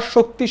ভর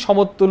শক্তি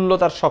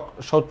সমতুল্যতার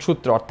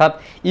সূত্র অর্থাৎ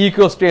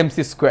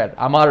E=mc²,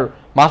 আমার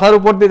মাথার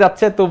উপর দিয়ে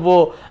যাচ্ছে তবুও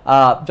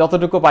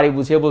যতটুকু পারি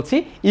বুঝিয়ে বলছি।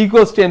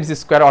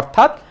 E=mc²,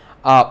 অর্থাৎ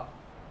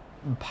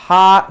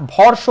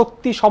ভর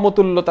শক্তি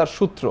সমতুল্যতার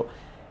সূত্র,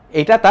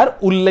 এটা তার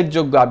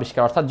উল্লেখযোগ্য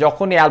আবিষ্কার। অর্থাৎ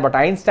যখনই অ্যালবার্ট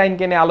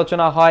আইনস্টাইনকে নিয়ে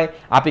আলোচনা হয়,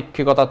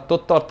 আপেক্ষিকতার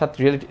তত্ত্ব অর্থাৎ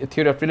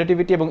থিওরি অফ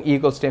রিলেটিভিটি এবং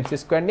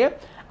E=mc² নিয়ে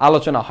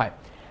আলোচনা হয়।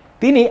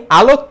 তিনি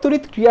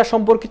আলোকতড়িৎ ক্রিয়া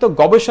সম্পর্কিত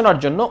গবেষণার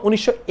জন্য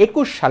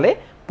 1921 সালে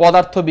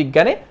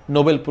পদার্থবিজ্ঞানে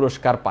নোবেল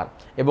পুরস্কার পান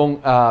এবং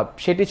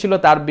সেটি ছিল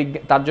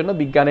তার জন্য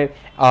বিজ্ঞানের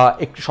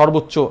একটি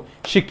সর্বোচ্চ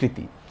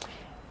স্বীকৃতি।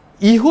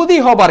 ইহুদি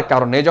হবার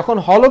কারণে যখন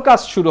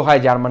হলোকাস্ট শুরু হয়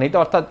জার্মানিতে,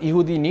 অর্থাৎ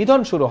ইহুদি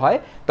নিধন শুরু হয়,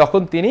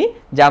 তখন তিনি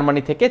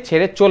জার্মানি থেকে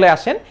ছেড়ে চলে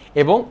আসেন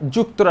এবং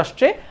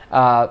যুক্তরাষ্ট্রে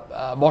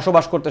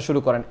বসবাস করতে শুরু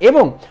করেন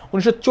এবং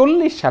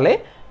 1940 সালে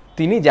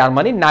তিনি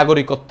জার্মানির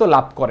নাগরিকত্ব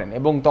লাভ করেন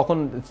এবং তখন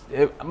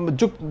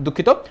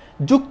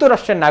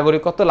যুক্তরাষ্ট্রের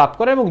নাগরিকত্ব লাভ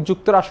করেন এবং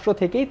যুক্তরাষ্ট্র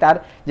থেকেই তার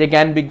যে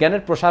জ্ঞান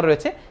বিজ্ঞানের প্রসার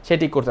রয়েছে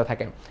সেটি করতে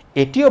থাকেন।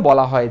 এটিও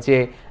বলা হয় যে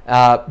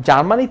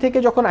জার্মানি থেকে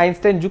যখন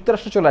আইনস্টাইন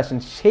যুক্তরাষ্ট্রে চলে আসেন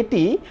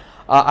সেটি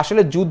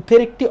আসলে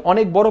যুদ্ধের একটি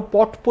অনেক বড়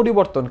পট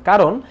পরিবর্তন,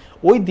 কারণ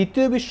ওই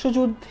দ্বিতীয়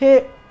বিশ্বযুদ্ধে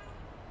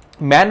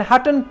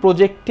ম্যানহাটন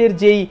প্রজেক্টের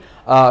যেই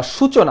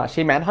সূচনা,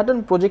 সেই ম্যানহাটন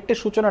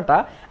প্রজেক্টের সূচনাটা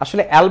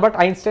আসলে অ্যালবার্ট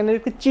আইনস্টাইনের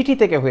একটি চিঠি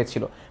থেকে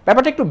হয়েছিল।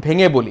 ব্যাপারটা একটু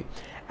ভেঙে বলি।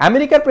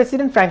 আমেরিকার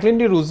প্রেসিডেন্ট ফ্র্যাঙ্কলিন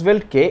ডি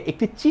রুজভেল্টকে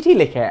একটি চিঠি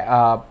লেখে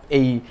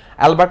এই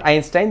অ্যালবার্ট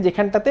আইনস্টাইন,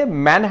 যেখানটাতে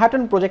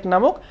ম্যানহাটন প্রজেক্ট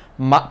নামক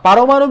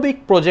পারমাণবিক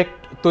প্রজেক্ট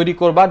তৈরি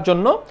করবার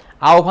জন্য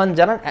আহ্বান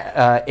জানান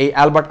এই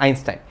অ্যালবার্ট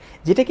আইনস্টাইন,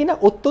 যেটা কিনা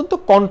অত্যন্ত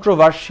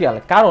কন্ট্রোভার্সিয়াল।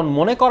 কারণ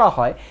মনে করা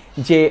হয়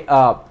যে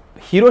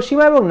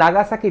হিরোশিমা এবং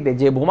নাগাসাকিতে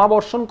যে বোমা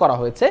বর্ষণ করা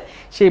হয়েছে,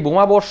 সেই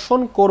বোমা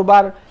বর্ষণ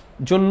করবার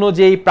জন্য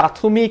যেই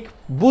প্রাথমিক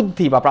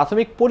বুদ্ধি বা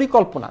প্রাথমিক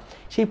পরিকল্পনা,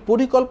 সেই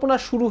পরিকল্পনা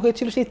শুরু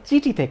হয়েছিল সেই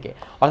চিঠি থেকে।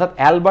 অর্থাৎ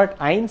অ্যালবার্ট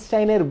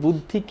আইনস্টাইনের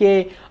বুদ্ধিকে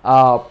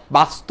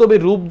বাস্তবে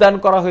রূপদান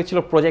করা হয়েছিল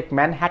প্রজেক্ট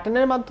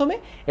ম্যানহাটনের মাধ্যমে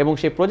এবং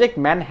সেই প্রজেক্ট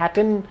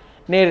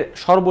ম্যানহাটনের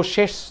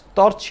সর্বশেষ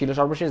স্তর ছিল,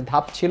 সর্বশেষ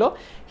ধাপ ছিল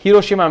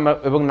হিরোশিমা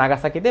এবং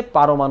নাগাসাকিতে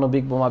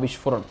পারমাণবিক বোমা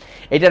বিস্ফোরণ।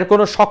 এটার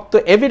কোনো শক্ত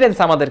এভিডেন্স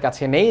আমাদের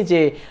কাছে নেই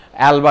যে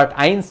অ্যালবার্ট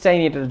আইনস্টাইন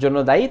এটার জন্য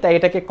দায়ী, তাই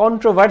এটাকে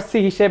কন্ট্রোভার্সি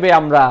হিসেবে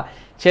আমরা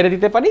ছেড়ে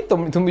দিতে পারি।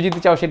 তুমি যদি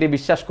চাও সেটি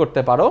বিশ্বাস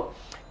করতে পারো,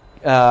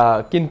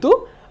 কিন্তু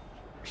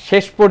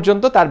শেষ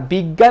পর্যন্ত তার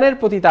বিজ্ঞানের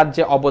প্রতি তার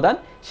যে অবদান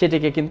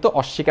সেটিকে কিন্তু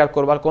অস্বীকার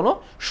করবার কোনো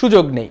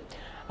সুযোগ নেই।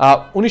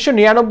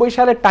 1999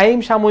 সালে টাইম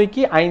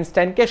সাময়িকী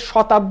আইনস্টাইনকে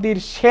শতাব্দীর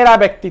সেরা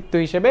ব্যক্তিত্ব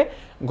হিসেবে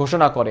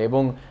ঘোষণা করে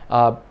এবং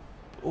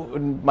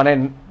মানে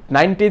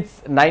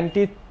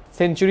 90th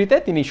সেঞ্চুরিতে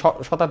তিনি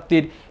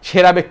শতাব্দীর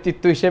সেরা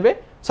ব্যক্তিত্ব হিসেবে,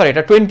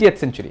 এটা 20th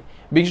সেঞ্চুরি,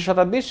 বিংশ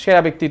শতাব্দীর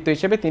সেরা ব্যক্তিত্ব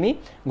হিসেবে তিনি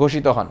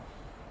ঘোষিত হন।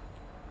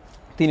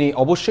 তিনি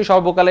অবশ্যই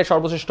সর্বকালের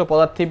সর্বশ্রেষ্ঠ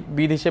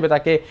পদার্থবিদ হিসেবে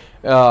তাকে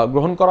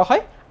গ্রহণ করা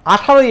হয়।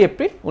 18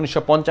 এপ্রিল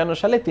 1955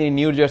 সালে তিনি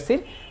নিউ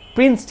জার্সির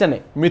প্রিন্সটনে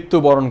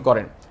মৃত্যুবরণ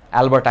করেন।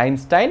 অ্যালবার্ট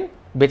আইনস্টাইন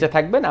বেঁচে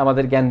থাকবেন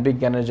আমাদের জ্ঞান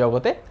বিজ্ঞানের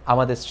জগতে,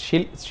 আমাদের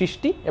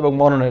সৃষ্টি এবং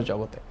মননের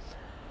জগতে।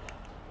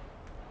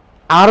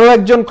 আরও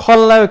একজন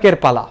খলনায়কের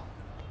পালা,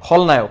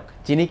 খলনায়ক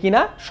যিনি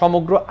কিনা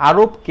সমগ্র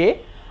আরবকে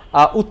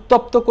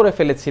উত্তপ্ত করে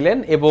ফেলেছিলেন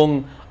এবং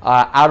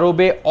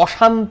আরবে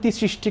অশান্তি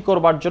সৃষ্টি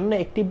করবার জন্য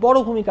একটি বড়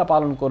ভূমিকা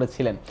পালন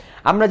করেছিলেন।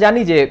 আমরা জানি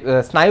যে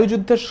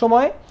স্নায়ুযুদ্ধের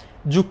সময়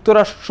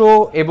যুক্তরাষ্ট্র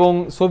এবং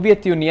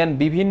সোভিয়েত ইউনিয়ন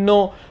বিভিন্ন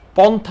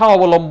পন্থা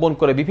অবলম্বন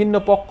করে, বিভিন্ন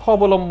পক্ষ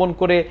অবলম্বন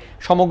করে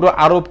সমগ্র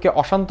আরবকে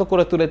অশান্ত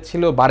করে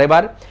তুলেছিল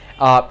বারেবার।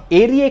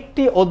 এরই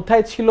একটি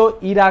অধ্যায় ছিল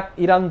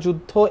ইরান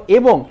যুদ্ধ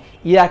এবং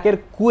ইরাকের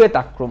কুয়েত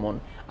আক্রমণ।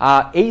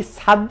 এই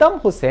সাদ্দাম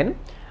হোসেন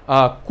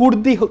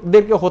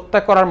কুর্দিদেরকে হত্যা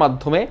করার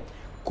মাধ্যমে,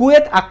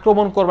 কুয়েত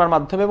আক্রমণ করবার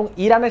মাধ্যমে এবং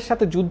ইরানের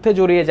সাথে যুদ্ধে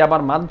জড়িয়ে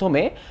যাবার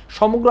মাধ্যমে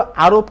সমগ্র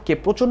আরবকে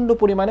প্রচণ্ড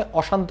পরিমাণে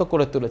অশান্ত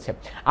করে তুলেছে।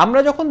 আমরা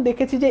যখন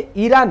দেখেছি যে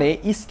ইরানে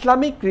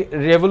ইসলামিক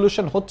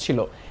রেভলিউশন হচ্ছিল,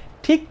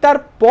 ঠিক তার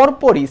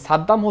পরপরই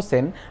সাদ্দাম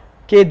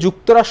হোসেনকে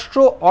যুক্তরাষ্ট্র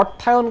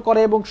অর্থায়ন করে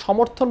এবং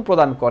সমর্থন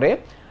প্রদান করে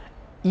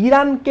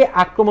ইরানকে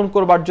আক্রমণ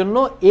করবার জন্য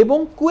এবং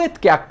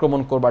কুয়েতকে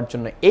আক্রমণ করবার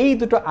জন্য। এই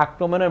দুটো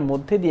আক্রমণের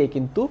মধ্যে দিয়ে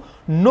কিন্তু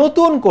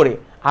নতুন করে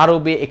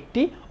আরবে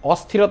একটি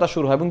অস্থিরতা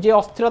শুরু হয় এবং যে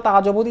অস্থিরতা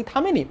আজ অবধি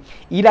থামেনি।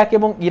 ইরাক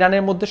এবং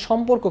ইরানের মধ্যে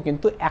সম্পর্ক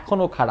কিন্তু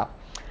এখনও খারাপ।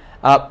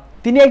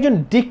 তিনি একজন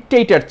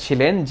ডিকটেটর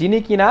ছিলেন যিনি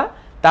কিনা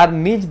তার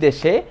নিজ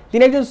দেশে,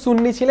 তিনি একজন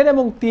সুন্নি ছিলেন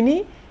এবং তিনি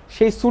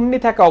সেই সুন্নি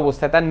থাকা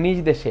অবস্থায় তার নিজ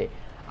দেশে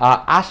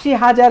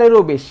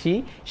 ৮০,০০০-এরও বেশি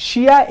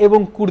শিয়া এবং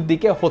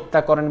কুর্দিকে হত্যা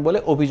করেন বলে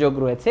অভিযোগ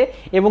রয়েছে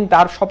এবং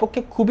তার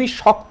সপক্ষে খুবই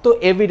শক্ত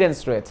এভিডেন্স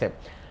রয়েছে।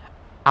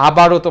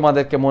 আবারও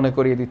তোমাদেরকে মনে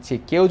করিয়ে দিচ্ছি,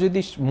 কেউ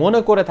যদি মনে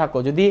করে থাকো,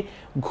 যদি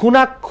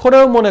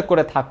ঘুণাক্ষরেও মনে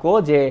করে থাকো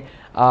যে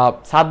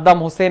সাদ্দাম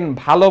হোসেন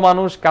ভালো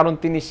মানুষ কারণ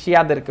তিনি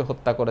শিয়াদেরকে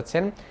হত্যা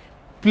করেছেন,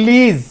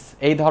 প্লিজ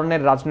এই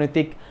ধরনের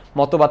রাজনৈতিক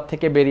মতবাদ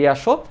থেকে বেরিয়ে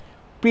আসো।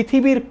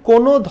 পৃথিবীর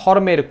কোনো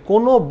ধর্মের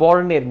কোনো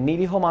বর্ণের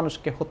নিরীহ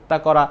মানুষকে হত্যা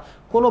করা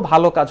কোনো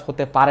ভালো কাজ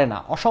হতে পারে না,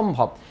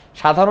 অসম্ভব।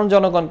 সাধারণ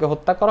জনগণকে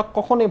হত্যা করা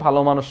কখনোই ভালো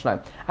মানুষ নয়।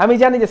 আমি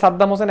জানি যে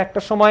সাদ্দাম হোসেন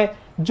একটা সময়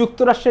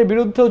যুক্তরাষ্ট্রের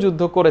বিরুদ্ধেও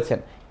যুদ্ধ করেছেন,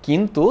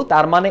 কিন্তু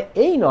তার মানে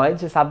এই নয়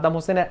যে সাদ্দাম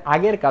হোসেনের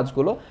আগের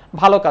কাজগুলো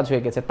ভালো কাজ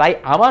হয়ে গেছে। তাই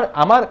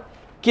আমার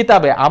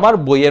কিতাবে, আমার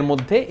বইয়ের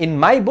মধ্যে, in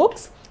my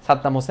books,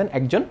 Saddam Hossain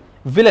একজন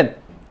ভিলেন।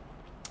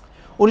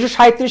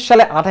 1937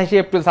 সালে 28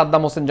 এপ্রিল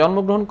সাদ্দাম হোসেন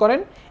জন্মগ্রহণ করেন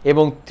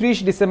এবং 30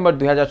 ডিসেম্বর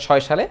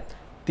 2006 সালে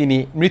তিনি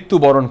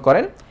মৃত্যুবরণ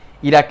করেন।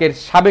 ইরাকের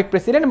সাবেক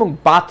প্রেসিডেন্ট এবং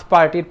বাথ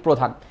পার্টির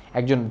প্রধান,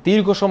 একজন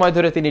দীর্ঘ সময়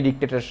ধরে তিনি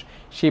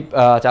ডিক্টেটরশিপ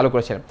চালু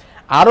করেছিলেন।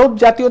 আরব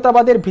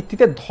জাতীয়তাবাদের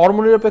ভিত্তিতে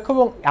ধর্মনিরপেক্ষ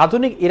এবং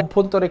আধুনিক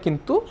অভ্যন্তরে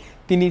কিন্তু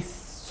তিনি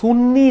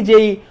সুন্নি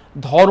যেই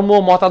ধর্ম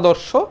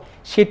মতাদর্শ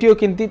সেটিও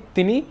কিন্তু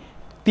তিনি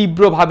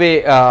তীব্রভাবে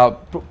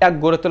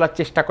গড়ে তোলার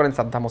চেষ্টা করেন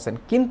সাদ্দাম হোসেন।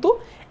 কিন্তু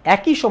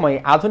একই সময়ে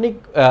আধুনিক,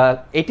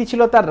 এটি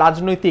ছিল তার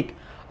রাজনৈতিক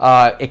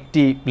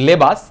একটি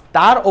লেবাস,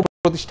 তার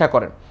প্রতিষ্ঠা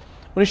করেন।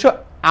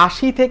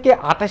 1980 থেকে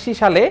 88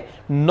 সালে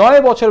 9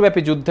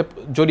 বছরব্যাপী যুদ্ধে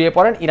জড়িয়ে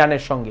পড়েন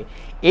ইরানের সঙ্গে।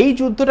 এই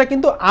যুদ্ধটা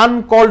কিন্তু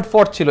আনকল্ড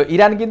ফর ছিল,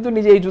 ইরান কিন্তু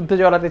নিজে এই যুদ্ধে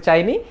জড়াতে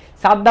চায়নি।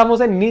 সাদ্দাম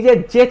হোসেন নিজে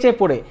জেচে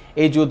পড়ে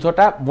এই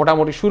যুদ্ধটা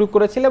মোটামুটি শুরু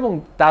করেছিল এবং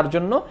তার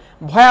জন্য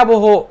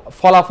ভয়াবহ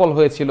ফলাফল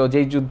হয়েছিল,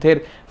 যেই যুদ্ধের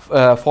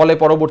ফলে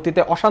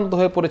পরবর্তীতে অশান্ত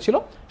হয়ে পড়েছিল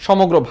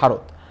সমগ্র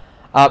ভারত।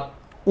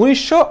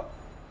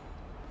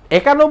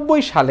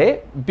 1991 সালে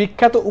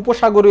বিখ্যাত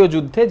উপসাগরীয়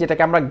যুদ্ধে,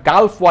 যেটাকে আমরা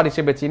গালফ ওয়ার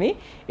হিসেবে চিনি,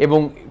 এবং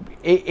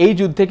এই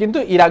যুদ্ধে কিন্তু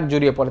ইরাক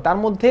জড়িয়ে পড়ে। তার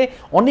মধ্যে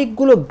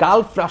অনেকগুলো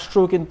গালফ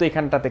রাষ্ট্রও কিন্তু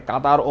এখানটাতে,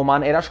 কাতার,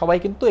 ওমান, এরা সবাই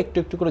কিন্তু একটু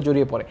একটু করে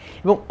জড়িয়ে পড়ে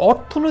এবং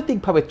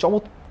অর্থনৈতিকভাবে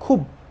খুব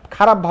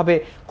খারাপভাবে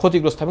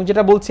ক্ষতিগ্রস্ত। এবং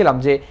যেটা বলছিলাম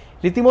যে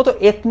রীতিমতো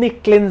এথনিক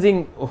ক্লেনজিং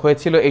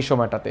হয়েছিল এই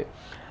সময়টাতে।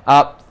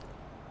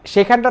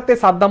 সেখানটাতে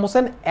সাদ্দাম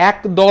হোসেন এক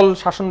দল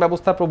শাসন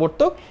ব্যবস্থার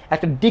প্রবর্তক,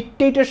 একটা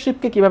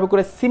ডিকটেটরশিপকে কিভাবে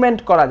করে সিমেন্ট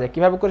করা যায়,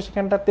 কিভাবে করে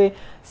সেখানটাতে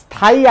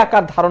স্থায়ী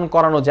আকার ধারণ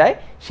করানো যায়,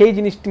 সেই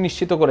জিনিসটি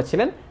নিশ্চিত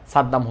করেছিলেন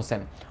সাদ্দাম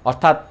হোসেন।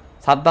 অর্থাৎ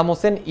সাদ্দাম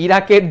হোসেন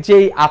ইরাকের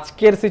যেই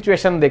আজকের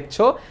সিচুয়েশন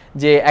দেখছো,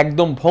 যে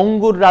একদম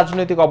ভঙ্গুর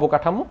রাজনৈতিক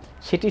অবকাঠামো,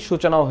 সেটির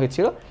সূচনাও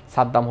হয়েছিল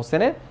সাদ্দাম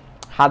হোসেনের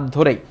হাত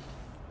ধরেই।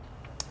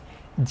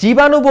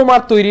 জীবাণু বোমা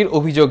তৈরির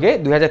অভিযোগে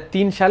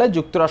 2003 সালে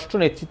যুক্তরাষ্ট্র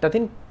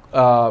নেতৃত্বাধীন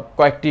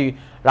কয়েকটি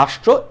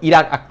রাষ্ট্র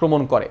ইরাক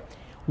আক্রমণ করে।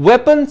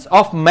 Weapons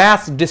of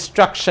mass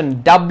distraction,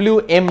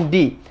 WMD,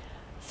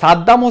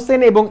 Saddam Hossain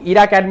এবং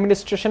ইরাক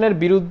অ্যাডমিনিস্ট্রেশনের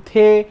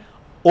বিরুদ্ধে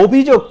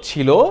অভিযোগ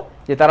ছিল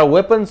যে তারা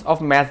ওয়েপন্স অফ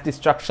ম্যাস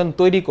ডিস্ট্রাকশন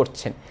তৈরি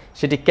করছেন।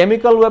 সেটি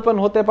কেমিক্যাল ওয়েপন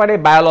হতে পারে,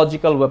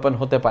 বায়োলজিক্যাল ওয়েপন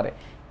হতে পারে।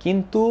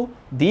 কিন্তু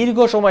দীর্ঘ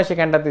সময়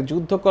সেখানটাতে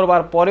যুদ্ধ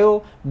করবার পরেও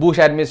বুশ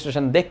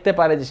অ্যাডমিনিস্ট্রেশন দেখতে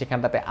পারে যে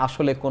সেখানটাতে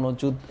আসলে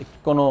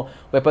কোনো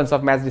ওয়েপন্স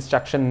অফ ম্যাস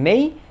ডিস্ট্রাকশন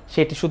নেই,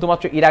 সেটি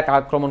শুধুমাত্র ইরাক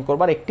আক্রমণ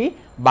করবার একটি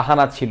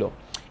বাহানা ছিল।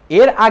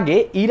 এর আগে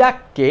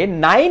ইরাককে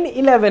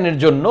 9/11-এর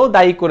জন্য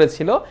দায়ী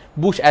করেছিল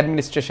বুশ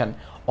অ্যাডমিনিস্ট্রেশন।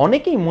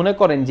 অনেকেই মনে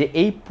করেন যে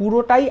এই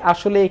পুরোটাই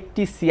আসলে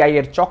একটি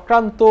CIA-এর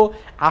চক্রান্ত,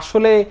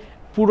 আসলে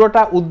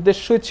পুরোটা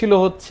উদ্দেশ্যই ছিল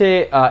হচ্ছে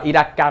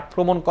ইরাককে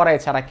আক্রমণ করা,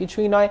 এছাড়া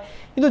কিছুই নয়।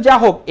 কিন্তু যা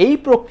হোক, এই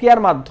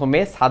প্রক্রিয়ার মাধ্যমে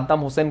সাদ্দাম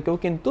হোসেনকেও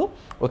কিন্তু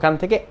ওখান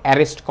থেকে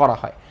অ্যারেস্ট করা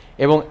হয়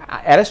এবং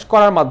অ্যারেস্ট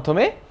করার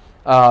মাধ্যমে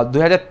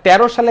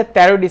 2013 সালে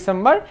 13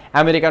 ডিসেম্বর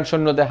আমেরিকান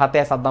সৈন্যদের হাতে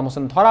সাদ্দাম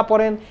হোসেন ধরা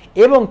পড়েন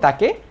এবং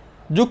তাকে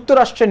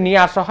যুক্তরাষ্ট্রে নিয়ে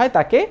আসা হয়,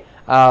 তাকে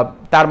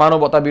তার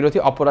মানবতা বিরোধী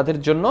অপরাধের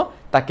জন্য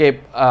তাকে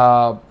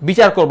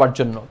বিচার করবার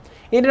জন্য।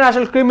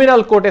 ইন্টারন্যাশনাল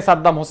ক্রিমিনাল কোর্টে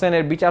সাদ্দাম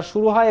হোসেনের বিচার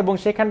শুরু হয় এবং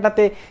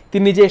সেখানটাতে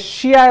তিনি যে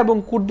শিয়া এবং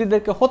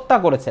কুর্দিদেরকে হত্যা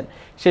করেছেন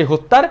সেই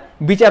হত্যার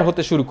বিচার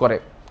হতে শুরু করে।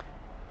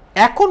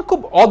 এখন খুব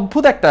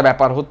অদ্ভুত একটা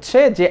ব্যাপার হচ্ছে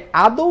যে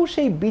আদৌ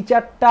সেই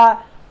বিচারটা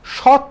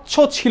স্বচ্ছ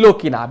ছিল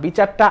কিনা,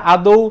 বিচারটা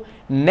আদৌ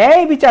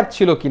ন্যায় বিচার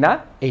ছিল কিনা,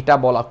 এটা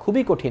বলা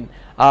খুবই কঠিন।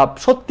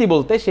 সত্যি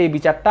বলতে সেই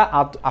বিচারটা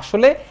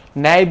আসলে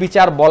ন্যায়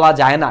বিচার বলা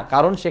যায় না,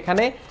 কারণ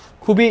সেখানে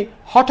খুবই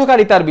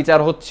হঠকারিতার বিচার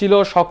হচ্ছিল।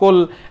 সকল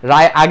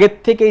রায় আগের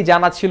থেকেই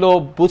জানা ছিল,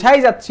 বোঝাই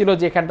যাচ্ছিল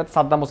যে এখানটা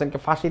সাদ্দাম হোসেনকে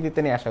ফাঁসি দিতে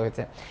নিয়ে আসা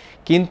হয়েছে।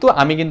 কিন্তু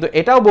আমি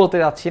এটাও বলতে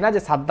চাচ্ছি না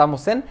যে সাদ্দাম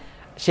হোসেন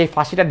সেই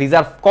ফাঁসিটা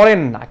ডিজার্ভ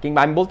করেন না, কিংবা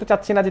আমি বলতে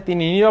চাচ্ছি না যে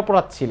তিনি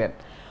নিরপরাধ ছিলেন।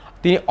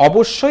 তিনি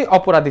অবশ্যই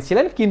অপরাধী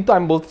ছিলেন, কিন্তু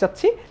আমি বলতে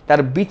চাচ্ছি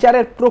তার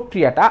বিচারের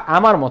প্রক্রিয়াটা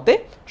আমার মতে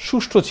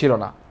সুষ্ঠু ছিল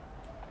না।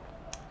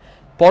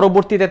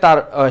 পরবর্তীতে তার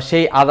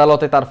সেই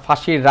আদালতে তার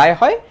ফাঁসির রায়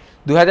হয়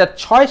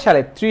 2006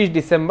 সালে 30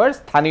 ডিসেম্বর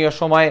স্থানীয়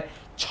সময়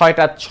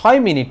 6টা 6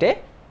 মিনিটে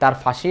তার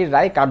ফাঁসির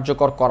রায়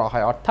কার্যকর করা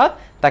হয়, অর্থাৎ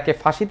তাকে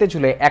ফাঁসিতে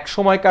ঝুলে এক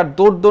সময়কার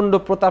দোর্দণ্ড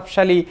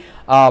প্রতাপশালী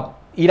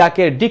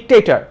ইরাকের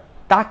ডিকটেটর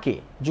তাকে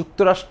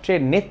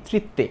যুক্তরাষ্ট্রের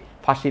নেতৃত্বে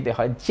ফাঁসি দেওয়া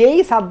হয়। যেই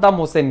সাদ্দাম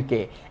হোসেনকে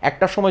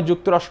একটা সময়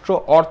যুক্তরাষ্ট্র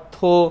অর্থ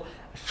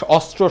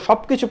অস্ত্র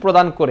সবকিছু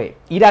প্রদান করে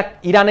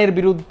ইরানের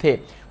বিরুদ্ধে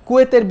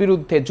কুয়েতের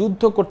বিরুদ্ধে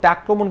যুদ্ধ করতে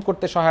আক্রমণ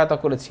করতে সহায়তা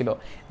করেছিল,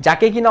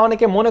 যাকে কিনা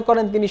অনেকে মনে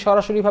করেন তিনি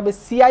সরাসরিভাবে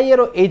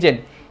সিআইএরও এজেন্ট,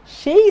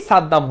 সেই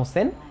সাদ্দাম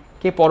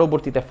হোসেনকে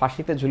পরবর্তীতে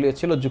ফাঁসিতে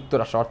ঝুলিয়েছিল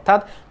যুক্তরাষ্ট্র। অর্থাৎ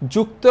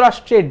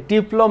যুক্তরাষ্ট্রের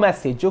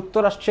ডিপ্লোম্যাসি,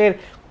 যুক্তরাষ্ট্রের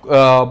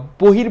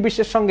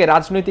বহির্বিশ্বের সঙ্গে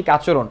রাজনৈতিক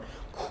আচরণ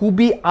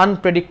খুবই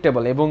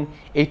আনপ্রেডিক্টেবল, এবং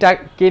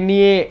এটাকে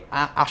নিয়ে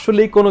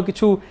আসলেই কোনো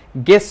কিছু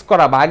গেস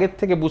করা বা আগের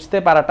থেকে বুঝতে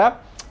পারাটা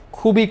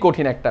খুবই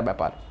কঠিন একটা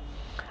ব্যাপার।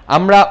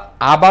 আমরা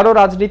আবারও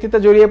রাজনীতিতে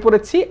জড়িয়ে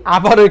পড়েছি,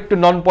 আবারও একটু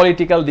নন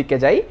পলিটিক্যাল দিকে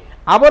যাই।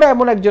 আবারও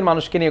এমন একজন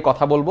মানুষকে নিয়ে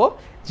কথা বলবো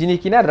যিনি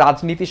কিনা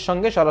রাজনীতির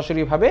সঙ্গে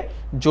সরাসরিভাবে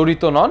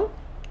জড়িত নন,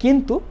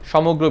 কিন্তু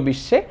সমগ্র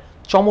বিশ্বে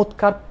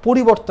চমৎকার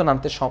পরিবর্তন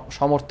আনতে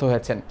সমর্থ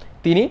হয়েছেন।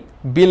 তিনি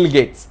বিল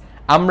গেটস।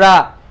 আমরা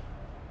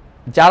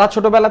যারা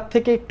ছোটবেলার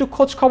থেকে একটু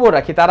খোঁজ খবর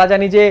রাখি তারা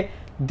জানি যে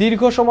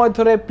দীর্ঘ সময়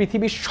ধরে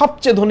পৃথিবীর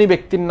সবচেয়ে ধনী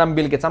ব্যক্তির নাম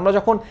বিল গেটস। আমরা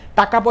যখন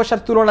টাকা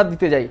পয়সার তুলনা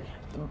দিতে যাই,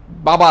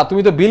 বাবা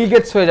তুমি তো বিল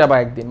গেটস হয়ে যাবা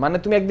একদিন, মানে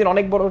তুমি একদিন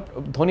অনেক বড়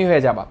ধনী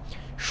হয়ে যাবা।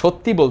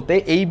 সত্যি বলতে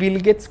এই বিল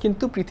গেটস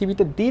কিন্তু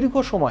পৃথিবীতে দীর্ঘ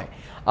সময়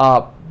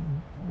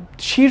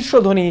শীর্ষ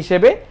ধনী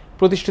হিসেবে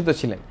প্রতিষ্ঠিত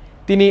ছিলেন।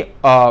 তিনি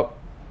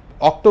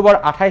অক্টোবর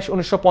 28,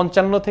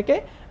 1955 থেকে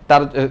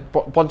তার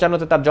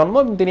 55-তে তার জন্ম,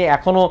 এবং তিনি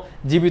এখনো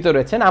জীবিত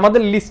রয়েছেন।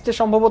 আমাদের লিস্টে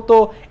সম্ভবত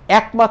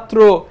একমাত্র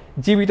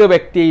জীবিত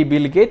ব্যক্তি এই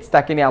বিল গেটস,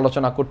 তাকে নিয়ে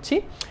আলোচনা করছি।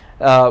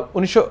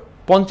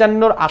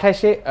 1955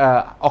 28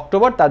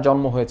 অক্টোবর তার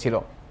জন্ম হয়েছিল।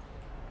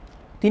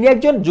 তিনি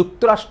একজন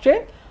যুক্তরাষ্ট্রের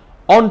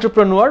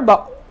এন্টারপ্রেনিউর বা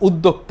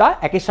উদ্যোক্তা,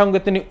 একই সঙ্গে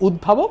তিনি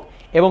উদ্ভাবক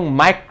এবং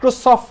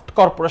মাইক্রোসফট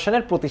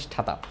কর্পোরেশনের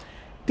প্রতিষ্ঠাতা।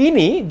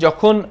 তিনি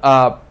যখন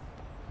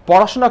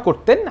পড়াশোনা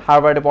করতেন,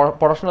 হার্ভার্ডে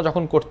পড়াশোনা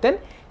যখন করতেন,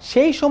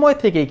 সেই সময়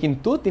থেকেই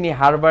কিন্তু তিনি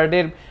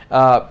হার্ভার্ডের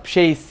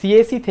সেই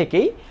সিএসি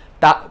থেকেই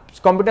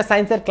কম্পিউটার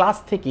সায়েন্সের ক্লাস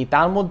থেকেই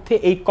তার মধ্যে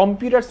এই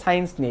কম্পিউটার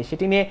সায়েন্স নিয়ে,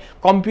 সেটি নিয়ে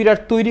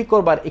কম্পিউটার তৈরি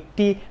করবার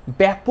একটি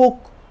ব্যাপক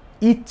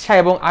ইচ্ছা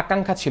এবং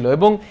আকাঙ্ক্ষা ছিল,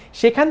 এবং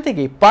সেখান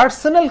থেকেই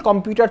পার্সোনাল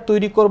কম্পিউটার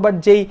তৈরি করবার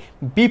যেই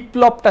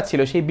বিপ্লবটা ছিল,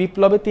 সেই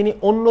বিপ্লবে তিনি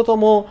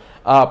অন্যতম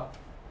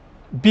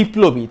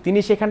বিপ্লবী। তিনি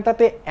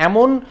সেখানটাতে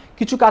এমন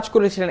কিছু কাজ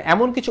করেছিলেন,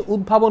 এমন কিছু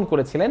উদ্ভাবন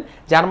করেছিলেন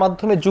যার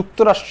মাধ্যমে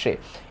যুক্তরাষ্ট্রে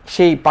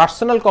সেই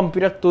পার্সোনাল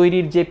কম্পিউটার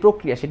তৈরির যে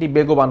প্রক্রিয়া সেটি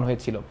বেগবান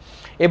হয়েছিল।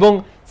 এবং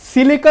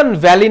সিলিকন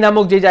ভ্যালি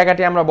নামক যে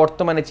জায়গাটি আমরা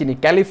বর্তমানে চিনি,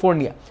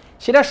 ক্যালিফোর্নিয়া,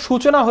 সেটার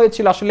সূচনা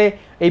হয়েছিল আসলে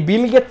এই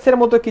বিল গেটসের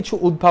মতো কিছু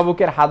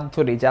উদ্ভাবকের হাত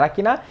ধরেই, যারা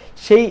কিনা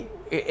সেই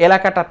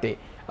এলাকাটাতে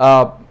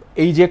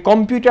এই যে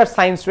কম্পিউটার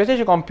সায়েন্স রয়েছে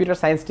সেই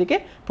কম্পিউটার সায়েন্সটিকে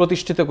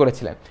প্রতিষ্ঠিত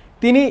করেছিলেন।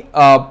 তিনি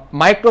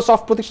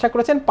মাইক্রোসফট প্রতিষ্ঠা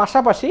করেছেন,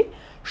 পাশাপাশি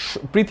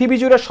পৃথিবী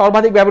জুড়ে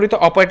সর্বাধিক ব্যবহৃত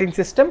অপারেটিং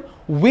সিস্টেম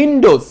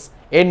উইন্ডোজ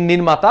এর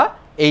নির্মাতা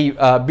এই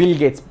বিল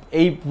গেটস।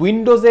 এই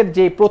উইন্ডোজের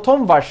যে প্রথম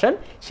ভার্সন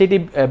সেটি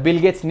বিল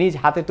গেটস নিজ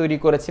হাতে তৈরি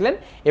করেছিলেন,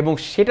 এবং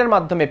সেটার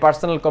মাধ্যমে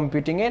পার্সোনাল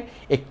কম্পিউটিংয়ের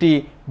একটি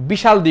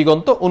বিশাল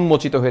দিগন্ত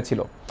উন্মোচিত হয়েছিল।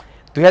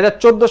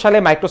 2014 সালে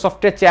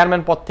মাইক্রোসফটের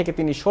চেয়ারম্যান পদ থেকে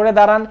তিনি সরে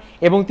দাঁড়ান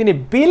এবং তিনি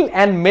বিল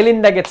অ্যান্ড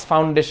মেলিন্ডা গেটস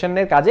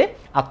ফাউন্ডেশনের কাজে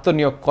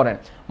আত্মনিয়োগ করেন।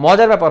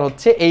 মজার ব্যাপার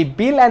হচ্ছে এই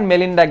Bill and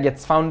Melinda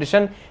Gates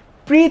foundation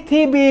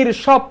পৃথিবীর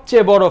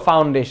সবচেয়ে বড়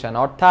ফাউন্ডেশন,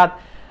 অর্থাৎ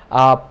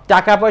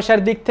টাকা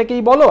পয়সার দিক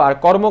থেকেই বলো আর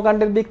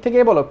কর্মকাণ্ডের দিক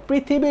থেকেই বলো,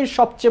 পৃথিবীর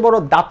সবচেয়ে বড়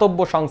দাতব্য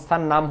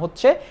সংস্থার নাম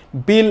হচ্ছে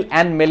Bill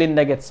and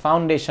Melinda Gates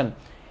foundation.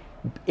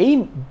 এই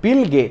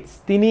বিল গেটস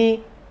তিনি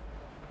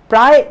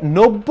প্রায়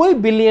 $90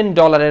 বিলিয়ন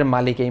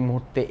মালিক এই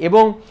মুহূর্তে,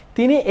 এবং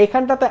তিনি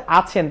এখানটাতে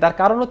আছেন তার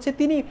কারণ হচ্ছে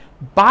তিনি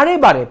বারে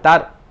বারে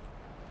তার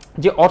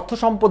যে অর্থ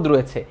সম্পদ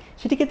রয়েছে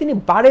সেটিকে তিনি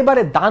বারে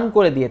বারে দান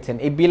করে দিয়েছেন।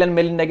 এই বিল অ্যান্ড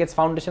মেলিন্ডা গেটস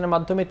ফাউন্ডেশনের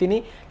মাধ্যমে তিনি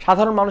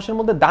সাধারণ মানুষের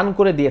মধ্যে দান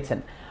করে দিয়েছেন।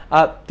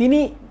 তিনি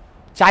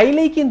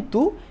চাইলেই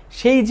কিন্তু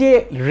সেই যে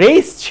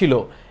রেস ছিল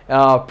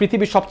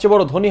পৃথিবীর সবচেয়ে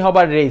বড় ধনী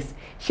হবার রেস,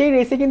 সেই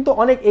রেসে কিন্তু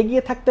অনেক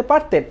এগিয়ে থাকতে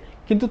পারতেন,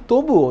 কিন্তু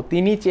তবুও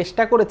তিনি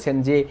চেষ্টা করেছেন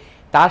যে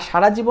তার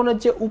সারা জীবনের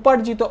যে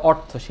উপার্জিত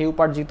অর্থ, সেই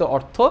উপার্জিত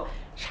অর্থ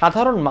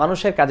সাধারণ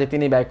মানুষের কাজে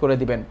তিনি ব্যয় করে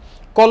দিবেন।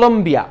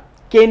 Colombia,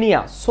 Kenya,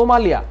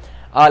 Somalia,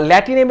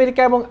 Latin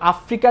America এবং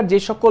আফ্রিকার যে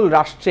সকল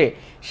রাষ্ট্রে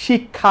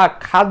শিক্ষা,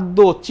 খাদ্য,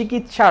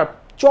 চিকিৎসার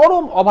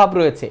চরম অভাব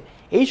রয়েছে,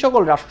 এই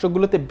সকল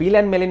রাষ্ট্রগুলোতে Bill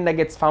and Melinda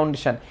Gates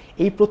foundation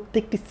এই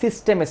প্রত্যেকটি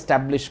সিস্টেম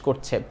এস্টাবলিশ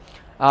করছে।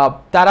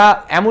 তারা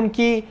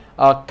এমনকি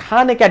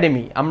খান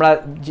একাডেমি, আমরা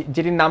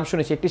যেটির নাম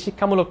শুনেছি, একটি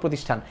শিক্ষামূলক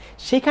প্রতিষ্ঠান,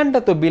 সেখানটা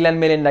তো বিল অ্যান্ড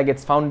মেলিন্ডা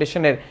গেটস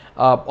ফাউন্ডেশনের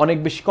অনেক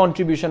বেশি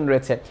কন্ট্রিবিউশন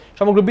রয়েছে।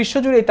 সমগ্র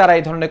বিশ্বজুড়েই তারা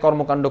এই ধরনের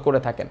কর্মকাণ্ড করে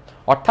থাকেন।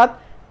 অর্থাৎ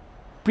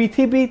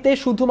পৃথিবীতে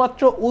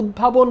শুধুমাত্র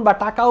উদ্ভাবন বা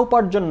টাকা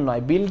উপার্জন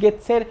নয়, বিল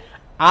গেটসের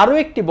আরও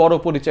একটি বড়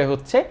পরিচয়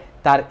হচ্ছে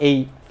তার এই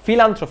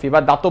ফিলান্থ্রফি বা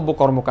দাতব্য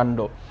কর্মকাণ্ড।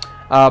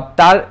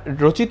 তার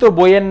রচিত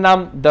বইয়ের নাম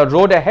the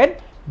road ahead,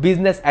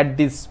 business at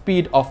the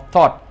speed of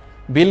thought.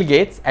 Bill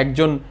Gates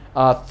একজন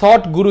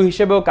থট গুরু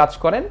হিসেবেও কাজ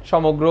করেন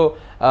সমগ্র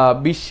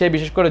বিশ্বে,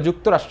 বিশেষ করে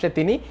যুক্তরাষ্ট্রে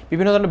তিনি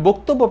বিভিন্ন ধরনের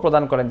বক্তব্য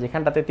প্রদান করেন,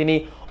 যেখানটাতে তিনি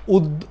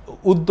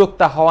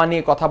উদ্যোক্তা হওয়া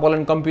নিয়ে কথা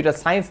বলেন, কম্পিউটার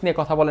সায়েন্স নিয়ে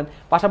কথা বলেন,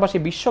 পাশাপাশি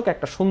বিশ্বকে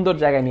একটা সুন্দর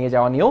জায়গায় নিয়ে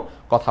যাওয়া নিয়েও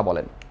কথা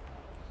বলেন।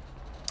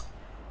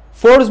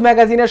 ফোর্বস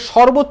ম্যাগাজিনের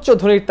সর্বোচ্চ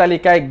ধনীর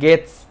তালিকায়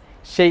গেটস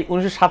সেই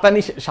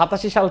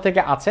 1987 সাল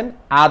থেকে আছেন,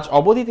 আজ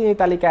অবধি তিনি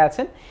তালিকায়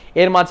আছেন।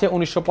 এর মাঝে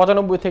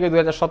 1995 থেকে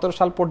 2017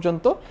 সাল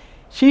পর্যন্ত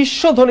শীর্ষ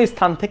ধনী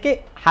স্থান থেকে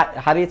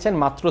হারিয়েছেন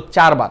মাত্র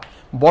 4 বার।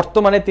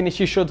 বর্তমানে তিনি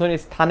শীর্ষ ধনী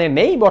স্থানে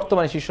নেই,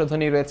 বর্তমানে শীর্ষ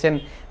ধনী রয়েছেন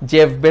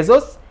জেফ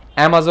বেজোস,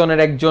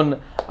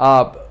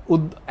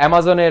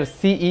 অ্যামাজনের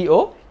সিইও।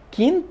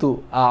 কিন্তু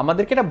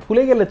আমাদেরকে এটা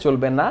ভুলে গেলে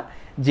চলবে না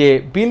যে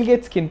বিল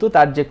গেটস কিন্তু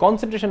তার যে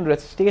কনসেন্ট্রেশন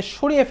রয়েছে সেটিকে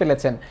সরিয়ে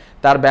ফেলেছেন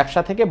তার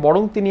ব্যবসা থেকে,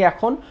 বরং তিনি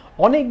এখন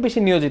অনেক বেশি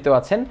নিয়োজিত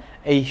আছেন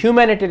এই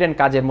হিউম্যানিটেরিয়ান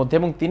কাজের মধ্যে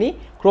এবং তিনি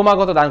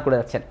ক্রমাগত দান করে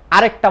যাচ্ছেন।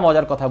 আরেকটা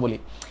মজার কথা বলি,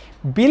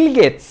 বিল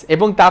গেটস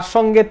এবং তার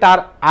সঙ্গে তার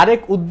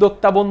আরেক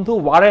উদ্যোক্তা বন্ধু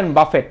ওয়ারেন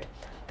বাফেট,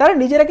 তারা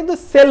নিজেরা কিন্তু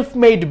সেলফ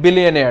মেড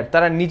বিলিয়নিয়ার,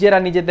 তারা নিজেরা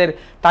নিজেদের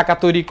টাকা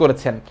তৈরি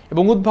করেছেন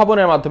এবং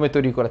উদ্ভাবনের মাধ্যমে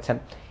তৈরি করেছেন।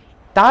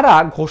 তারা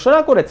ঘোষণা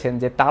করেছেন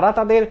যে তারা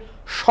তাদের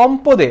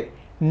সম্পদের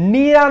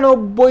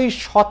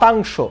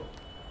 99%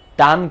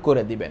 দান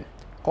করে দিবেন।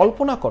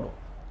 কল্পনা করো,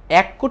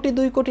 1 কোটি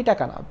 2 কোটি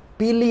টাকা না,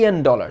 বিলিয়ন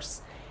ডলার্স,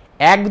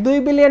 1-2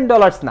 বিলিয়ন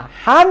ডলার্স না,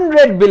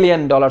 100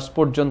 বিলিয়ন ডলার্স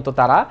পর্যন্ত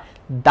তারা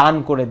দান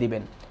করে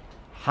দিবেন।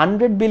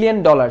 100 বিলিয়ন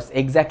ডলার্স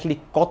এক্স্যাক্টলি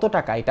কত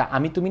টাকা এটা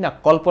আমি তুমি না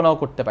কল্পনাও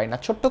করতে পারি না।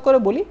 ছোট্ট করে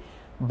বলি,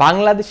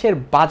 বাংলাদেশের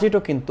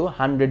বাজেটও কিন্তু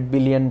 100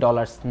 বিলিয়ন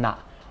ডলার্স না,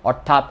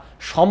 অর্থাৎ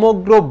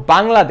সমগ্র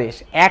বাংলাদেশ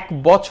 1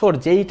 বছর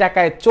যেই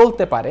টাকায়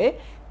চলতে পারে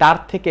তার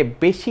থেকে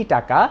বেশি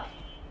টাকা,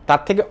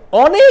 তার থেকে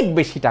অনেক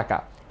বেশি টাকা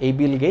এই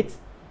বিল গেটস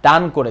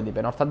দান করে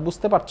দিবেন। অর্থাৎ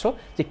বুঝতে পারছো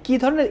যে কি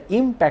ধরনের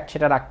ইম্প্যাক্ট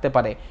সেটা রাখতে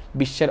পারে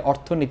বিশ্বের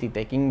অর্থনীতিতে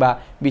কিংবা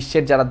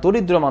বিশ্বের যারা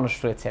দরিদ্র মানুষ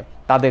রয়েছে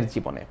তাদের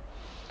জীবনে।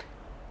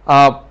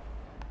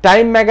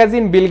 টাইম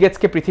ম্যাগাজিন বিল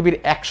গেটসকে পৃথিবীর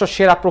 100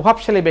 সেরা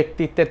প্রভাবশালী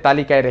ব্যক্তিত্বের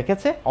তালিকায়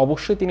রেখেছে।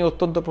 অবশ্যই তিনি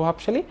অত্যন্ত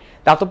প্রভাবশালী।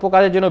 দাতব্য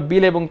কাজের জন্য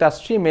বিল এবং তার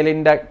স্ত্রী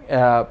মেলিন্ডা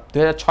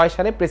 2006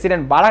 সালে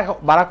প্রেসিডেন্ট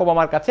বারাক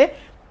ওবামার কাছে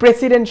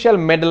প্রেসিডেন্সিয়াল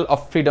মেডেল অফ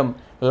ফ্রিডম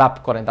লাভ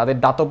করেন। তাদের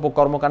দাতব্য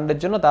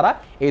কর্মকাণ্ডের জন্য তারা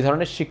এই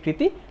ধরনের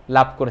স্বীকৃতি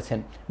লাভ করেছেন।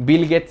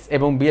 বিল গেটস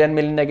এবং বিল অ্যান্ড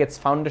মেলিন্ডা গেটস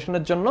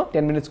ফাউন্ডেশনের জন্য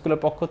 10 মিনিট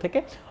স্কুলের পক্ষ থেকে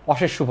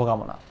অশেষ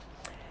শুভকামনা।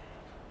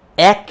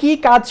 একই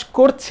কাজ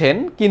করছেন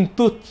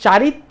কিন্তু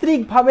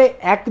চারিত্রিকভাবে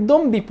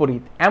একদম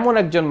বিপরীত এমন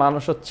একজন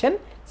মানুষ হচ্ছেন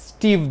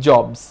স্টিভ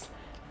জবস।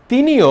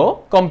 তিনিও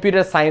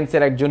কম্পিউটার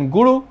সায়েন্সের একজন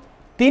গুরু,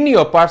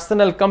 তিনিও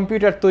পার্সোনাল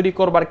কম্পিউটার তৈরি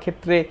করবার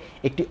ক্ষেত্রে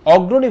একটি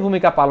অগ্রণী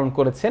ভূমিকা পালন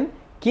করেছেন,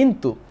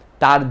 কিন্তু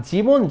তার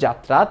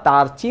জীবনযাত্রা,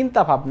 তার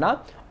চিন্তা ভাবনা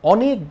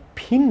অনেক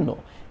ভিন্ন।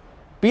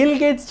 বিল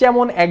গেটস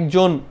যেমন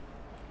একজন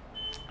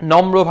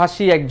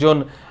নম্রভাষী, একজন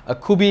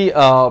খুবই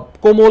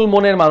কোমল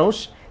মনের মানুষ,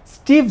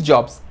 স্টিভ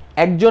জবস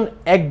একজন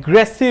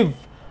অ্যাগ্রেসিভ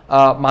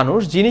মানুষ,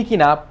 যিনি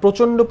কিনা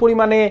প্রচণ্ড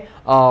পরিমাণে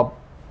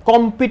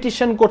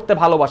কম্পিটিশন করতে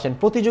ভালোবাসেন,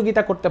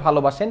 প্রতিযোগিতা করতে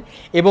ভালোবাসেন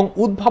এবং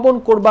উদ্ভাবন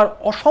করবার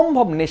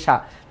অসম্ভব নেশা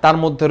তার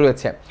মধ্যে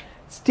রয়েছে।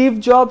 স্টিভ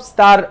জবস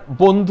তার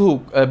বন্ধু,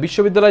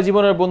 বিশ্ববিদ্যালয়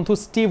জীবনের বন্ধু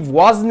স্টিভ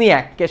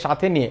ওয়াজনিয়াককে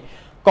সাথে নিয়ে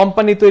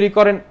কোম্পানি তৈরি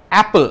করেন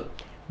অ্যাপল।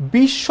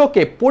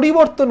 বিশ্বকে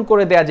পরিবর্তন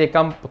করে দেয়া যে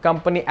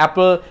কোম্পানি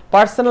অ্যাপল,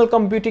 পার্সোনাল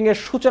কম্পিউটিংয়ের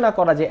সূচনা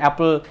করা যে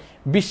অ্যাপল,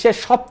 বিশ্বের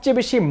সবচেয়ে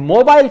বেশি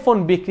মোবাইল ফোন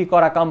বিক্রি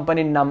করা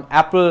কোম্পানির নাম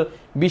অ্যাপল,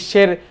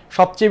 বিশ্বের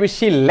সবচেয়ে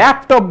বেশি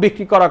ল্যাপটপ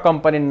বিক্রি করা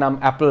কোম্পানির নাম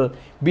অ্যাপল,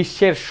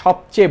 বিশ্বের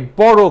সবচেয়ে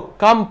বড়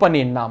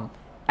কোম্পানির নাম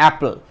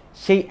অ্যাপল।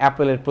 সেই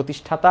অ্যাপলের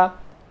প্রতিষ্ঠাতা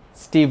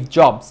Steve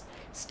jobs.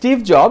 Steve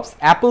jobs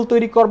Apple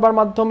তৈরি করবার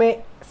মাধ্যমে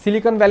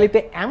সিলিকন ভ্যালিতে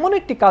এমন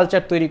একটি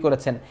কালচার তৈরি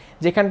করেছেন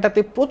যেখানটাতে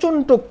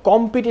প্রচণ্ড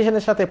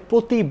কম্পিটিশনের সাথে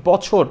প্রতি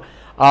বছর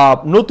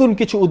নতুন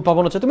কিছু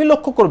উদ্ভাবন হচ্ছে। তুমি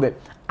লক্ষ্য করবে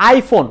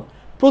আইফোন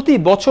প্রতি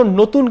বছর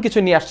নতুন কিছু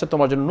নিয়ে আসছে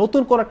তোমার জন্য,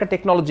 নতুন কোন একটা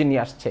টেকনোলজি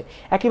নিয়ে আসছে।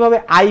 একইভাবে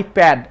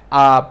আইপ্যাড,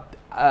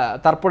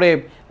 তারপরে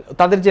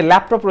তাদের যে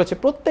ল্যাপটপ রয়েছে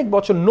প্রত্যেক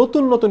বছর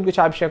নতুন নতুন কিছু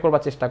আবিষ্কার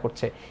করবার চেষ্টা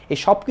করছে। এই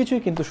সব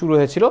কিছুই কিন্তু শুরু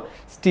হয়েছিল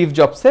স্টিভ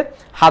জবসের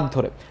হাত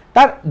ধরে।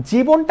 তার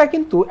জীবনটা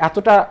কিন্তু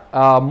এতটা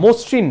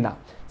মসৃণ না।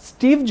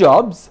 স্টিভ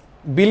জবস,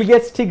 বিল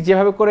গেটস ঠিক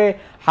যেভাবে করে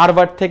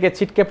হার্ভার্ড থেকে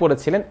ছিটকে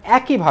পড়েছিলেন,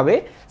 একইভাবে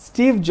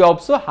স্টিভ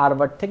জবসও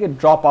হার্ভার্ড থেকে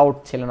ড্রপ আউট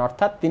ছিলেন,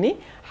 অর্থাৎ তিনি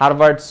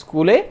হার্ভার্ড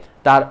স্কুলে,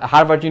 তার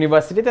হার্ভার্ড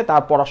ইউনিভার্সিটিতে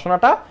তার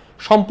পড়াশোনাটা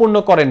সম্পূর্ণ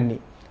করেননি।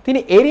 তিনি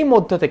এরই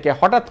মধ্য থেকে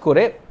হঠাৎ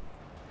করে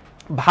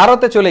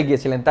ভারতে চলে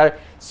গিয়েছিলেন তার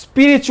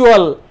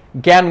স্পিরিচুয়াল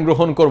জ্ঞান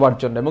গ্রহণ করবার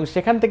জন্য, এবং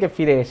সেখান থেকে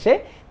ফিরে এসে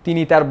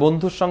তিনি তার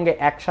বন্ধুর সঙ্গে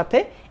একসাথে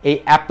এই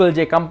অ্যাপল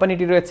যে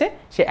কোম্পানিটি রয়েছে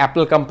সেই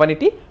অ্যাপল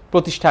কোম্পানিটি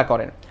প্রতিষ্ঠা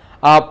করেন।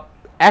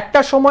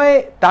 একটা সময়ে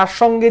তার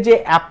সঙ্গে যে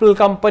অ্যাপল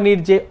কোম্পানির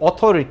যে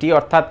অথরিটি,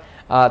 অর্থাৎ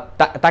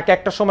তাকে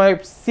একটা সময়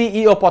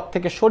সিইও পদ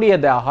থেকে সরিয়ে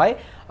দেওয়া হয়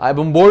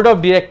এবং বোর্ড অফ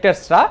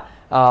ডিরেক্টরসরা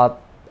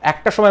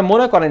একটা সময়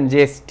মনে করেন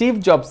যে স্টিভ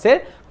জবসের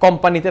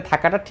কোম্পানিতে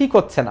থাকাটা ঠিক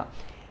হচ্ছে না।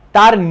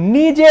 তার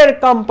নিজের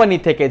কোম্পানি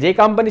থেকে, যে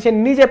কোম্পানি সে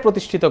নিজে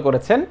প্রতিষ্ঠিত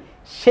করেছেন,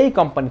 সেই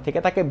কোম্পানি থেকে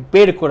তাকে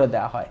বের করে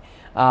দেওয়া হয়।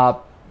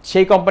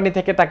 সেই কোম্পানি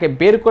থেকে তাকে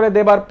বের করে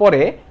দেবার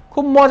পরে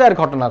খুব মজার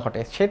ঘটনা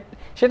ঘটে।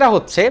 সেটা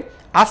হচ্ছে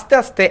আস্তে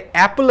আস্তে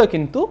অ্যাপলও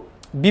কিন্তু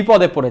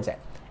বিপদে পড়ে যায়।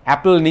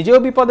 অ্যাপল নিজেও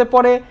বিপদে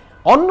পড়ে,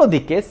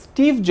 অন্যদিকে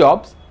স্টিভ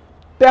জবস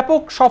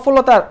ব্যাপক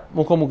সফলতার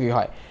মুখোমুখি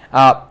হয়।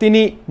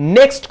 তিনি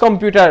নেক্সট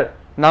কম্পিউটার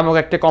নামক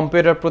একটা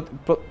কম্পিউটার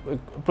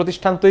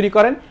প্রতিষ্ঠান তৈরি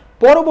করেন।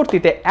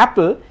 পরবর্তীতে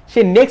অ্যাপল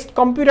সেই নেক্সট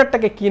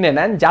কম্পিউটারটাকে কিনে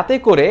নেন যাতে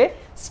করে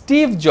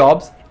স্টিভ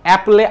জবস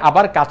অ্যাপলে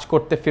আবার কাজ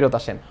করতে ফেরত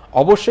আসেন।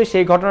 অবশ্যই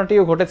সেই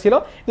ঘটনাটিও ঘটেছিল,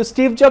 কিন্তু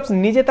স্টিভ জবস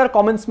নিজে তার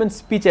কমেন্সমেন্ট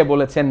স্পিচে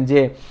বলেছেন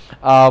যে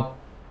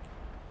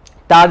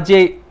তার যে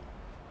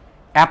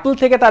অ্যাপল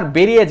থেকে তার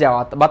বেরিয়ে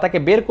যাওয়া বা তাকে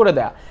বের করে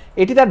দেওয়া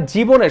এটি তার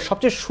জীবনের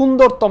সবচেয়ে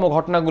সুন্দরতম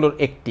ঘটনাগুলোর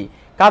একটি,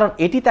 কারণ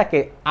এটি তাকে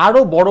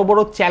আরও বড়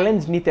বড়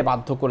চ্যালেঞ্জ নিতে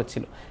বাধ্য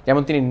করেছিল।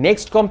 যেমন তিনি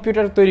নেক্সট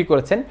কম্পিউটার তৈরি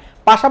করেছেন,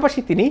 পাশাপাশি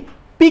তিনি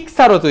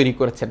পিক্সারও তৈরি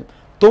করেছেন।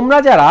 তোমরা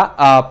যারা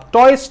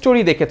টয়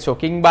স্টোরি দেখেছো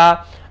কিংবা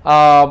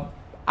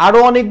আরও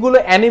অনেকগুলো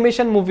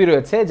অ্যানিমেশন মুভি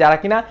রয়েছে যারা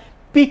কিনা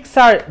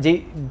পিক্সার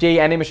যেই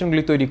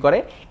অ্যানিমেশনগুলি তৈরি করে,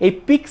 এই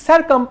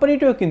পিক্সার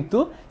কোম্পানিটিও কিন্তু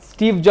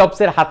স্টিভ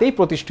জবসের হাতেই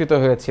প্রতিষ্ঠিত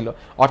হয়েছিল।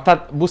 অর্থাৎ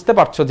বুঝতে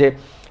পারছো যে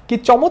কি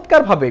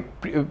চমৎকারভাবে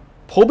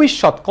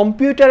ভবিষ্যৎ,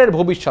 কম্পিউটারের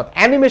ভবিষ্যৎ,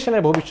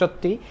 অ্যানিমেশনের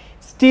ভবিষ্যৎটি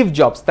স্টিভ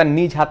জবস তার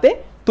নিজ হাতে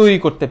তৈরি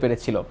করতে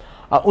পেরেছিল।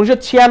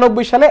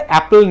 1996 সালে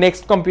অ্যাপল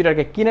নেক্সট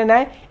কম্পিউটারকে কিনে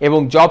নেয় এবং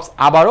জবস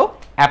আবারও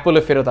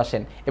অ্যাপলে ফেরত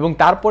আসেন এবং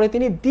তারপরে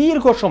তিনি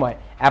দীর্ঘ সময়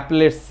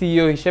অ্যাপলের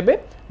সিইও হিসেবে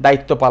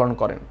দায়িত্ব পালন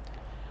করেন।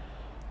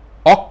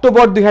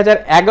 অক্টোবর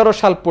 2011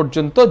 সাল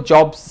পর্যন্ত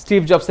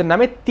স্টিভ জবসের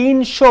নামে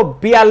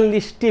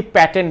 342টি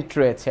প্যাটেন্ট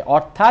রয়েছে,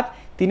 অর্থাৎ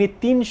তিনি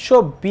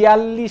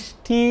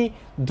 342টি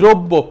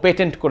দ্রব্য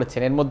পেটেন্ট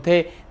করেছেন। এর মধ্যে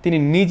তিনি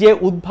নিজে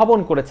উদ্ভাবন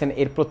করেছেন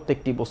এর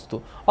প্রত্যেকটি বস্তু।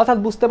 অর্থাৎ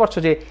বুঝতে পারছো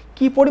যে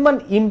কি পরিমাণ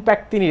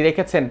ইম্প্যাক্ট তিনি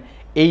রেখেছেন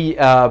এই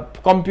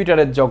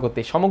কম্পিউটারের জগতে।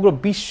 সমগ্র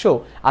বিশ্ব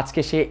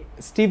আজকে সে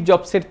স্টিভ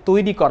জবসের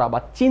তৈরি করা বা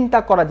চিন্তা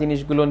করা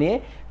জিনিসগুলো নিয়ে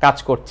কাজ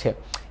করছে।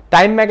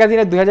 টাইম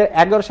ম্যাগাজিনের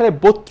 2011 সালে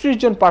 32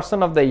 জন পার্সন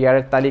অফ দ্য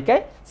ইয়ারের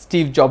তালিকায়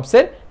স্টিভ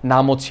জবসের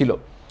নামও ছিল।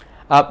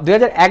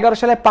 2011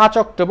 সালে 5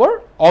 অক্টোবর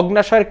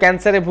অগ্ন্যাশয়ের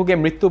ক্যান্সারে ভুগে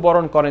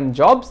মৃত্যুবরণ করেন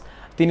জবস।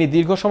 তিনি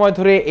দীর্ঘ সময়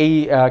ধরে এই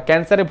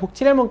ক্যান্সারে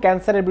ভুগছিলেন এবং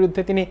ক্যান্সারের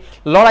বিরুদ্ধে তিনি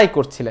লড়াই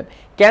করছিলেন।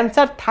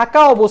 ক্যান্সার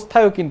থাকা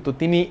অবস্থায়ও কিন্তু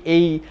তিনি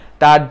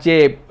তার যে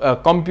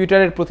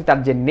কম্পিউটারের প্রতি তার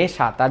যে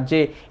নেশা, তার যে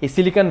এই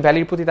সিলিকন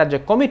ভ্যালির প্রতি তার যে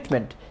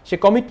কমিটমেন্ট, সে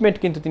কমিটমেন্ট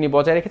কিন্তু তিনি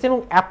বজায় রেখেছেন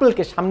এবং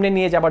অ্যাপলকে সামনে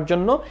নিয়ে যাবার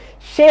জন্য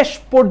শেষ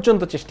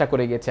পর্যন্ত চেষ্টা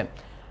করে গিয়েছেন।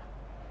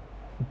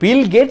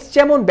 বিল গেটস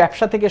যেমন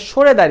ব্যবসা থেকে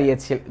সরে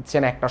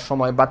দাঁড়িয়েছিলেন একটা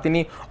সময় বা তিনি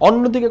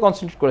অন্যদিকে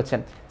কনসেন্ট্রেট করেছেন,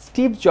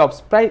 স্টিভ জবস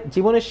প্রায়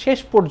জীবনের শেষ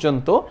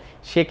পর্যন্ত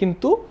সে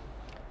কিন্তু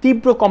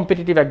তীব্র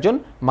কম্পিটিটিভ একজন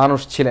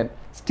মানুষ ছিলেন।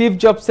 স্টিভ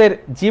জবসের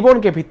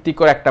জীবনকে ভিত্তি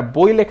করে একটা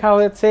বই লেখা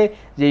হয়েছে,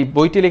 যে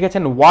বইটি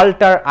লিখেছেন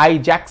ওয়াল্টার আই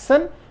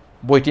জ্যাকসন।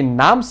 বইটির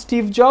নাম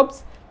স্টিভ জবস।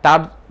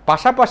 তার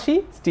পাশাপাশি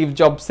স্টিভ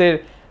জবসের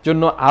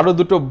জন্য আরও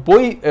দুটো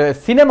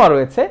সিনেমা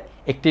রয়েছে,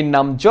 একটির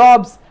নাম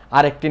জবস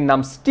আর একটির নাম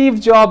স্টিভ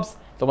জবস।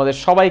 তোমাদের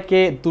সবাইকে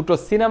দুটো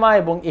সিনেমা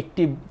এবং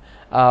একটি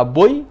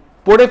বই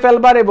পড়ে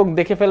ফেলবার এবং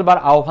দেখে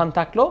ফেলবার আহ্বান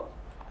থাকলো।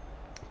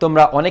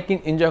 তোমরা অনেক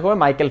এনজয় করবে।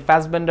 মাইকেল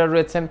ফ্যাসবেন্ডার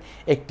রয়েছেন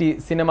একটি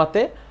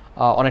সিনেমাতে,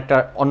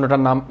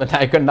 অন্যটার নাম,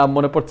 নায়কের নাম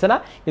মনে পড়ছে না,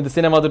 কিন্তু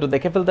সিনেমা দুটো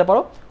দেখে ফেলতে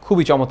পারো।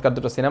 খুবই চমৎকার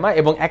দুটো সিনেমা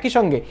এবং একই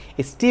সঙ্গে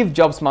এই স্টিভ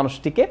জবস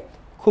মানুষটিকে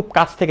খুব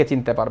কাছ থেকে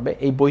চিনতে পারবে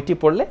এই বইটি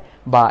পড়লে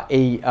বা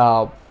এই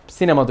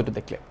সিনেমা দুটো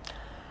দেখলে।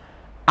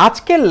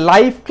 আজকের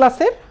লাইভ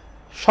ক্লাসের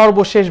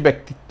সর্বশেষ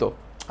ব্যক্তিত্ব,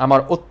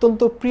 আমার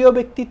অত্যন্ত প্রিয়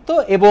ব্যক্তিত্ব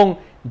এবং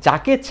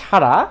যাকে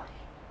ছাড়া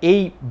এই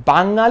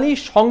বাঙালি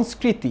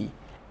সংস্কৃতি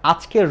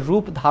আজকের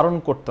রূপ ধারণ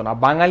করতো না।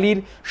 বাঙালির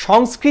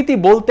সংস্কৃতি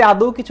বলতে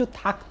আদৌ কিছু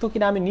থাকতো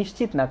কিনা আমি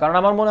নিশ্চিত না, কারণ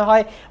আমার মনে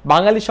হয়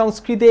বাঙালি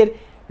সংস্কৃতির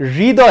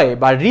হৃদয়ে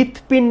বা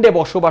হৃৎপিণ্ডে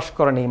বসবাস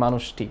করেন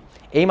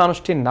এই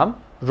মানুষটির নাম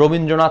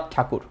রবীন্দ্রনাথ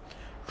ঠাকুর।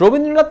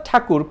 রবীন্দ্রনাথ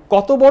ঠাকুর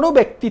কত বড়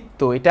ব্যক্তিত্ব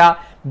এটা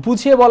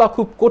বুঝিয়ে বলা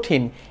খুব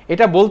কঠিন।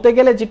 এটা বলতে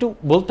গেলে যেটু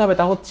বলতে হবে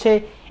তা হচ্ছে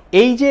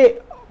এই যে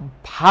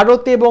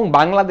ভারতে এবং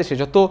বাংলাদেশে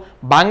যত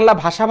বাংলা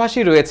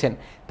ভাষাভাষী রয়েছেন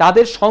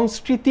তাদের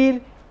সংস্কৃতির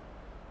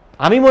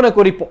আমি মনে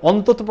করি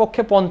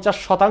অন্ততপক্ষে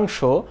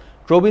 50%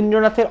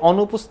 রবীন্দ্রনাথের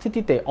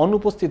অনুপস্থিতিতে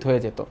অনুপস্থিত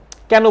হয়ে যেত।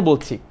 কেন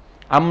বলছি?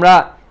 আমরা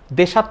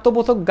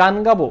দেশাত্মবোধক গান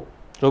গাবো,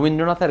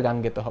 রবীন্দ্রনাথের গান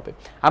গেতে হবে।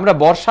 আমরা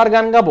বর্ষার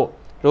গান গাবো,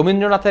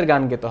 রবীন্দ্রনাথের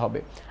গান গেতে হবে।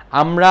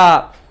 আমরা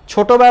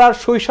ছোটবেলার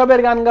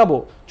শৈশবের গান গাবো,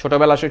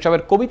 ছোটবেলার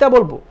শৈশবের কবিতা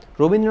বলবো,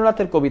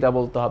 রবীন্দ্রনাথের কবিতা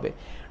বলতে হবে।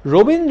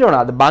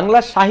 রবীন্দ্রনাথ বাংলা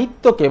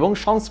সাহিত্যকে এবং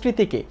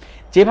সংস্কৃতিকে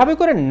যেভাবে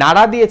করে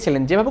নাড়া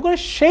দিয়েছিলেন, যেভাবে করে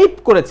শেপ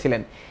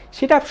করেছিলেন,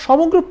 সেটা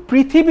সমগ্র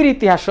পৃথিবীর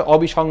ইতিহাসে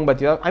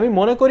অবিসংবাদিত। আমি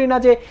মনে করি না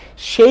যে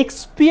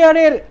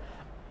শেক্সপিয়ারের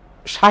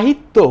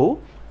সাহিত্য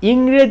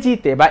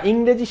ইংরেজিতে বা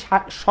ইংরেজি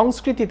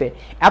সংস্কৃতিতে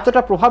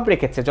এতটা প্রভাব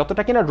রেখেছে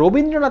যতটা কিনা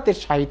রবীন্দ্রনাথের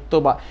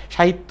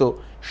সাহিত্য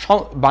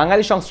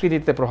বাঙালি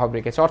সংস্কৃতিতে প্রভাব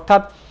রেখেছে।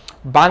 অর্থাৎ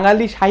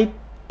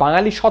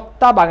বাঙালি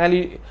সত্তা, বাঙালি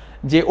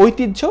যে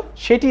ঐতিহ্য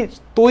সেটি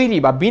তৈরি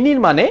বা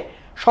বিনির্মাণে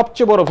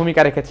সবচেয়ে বড়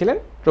ভূমিকা রেখেছিলেন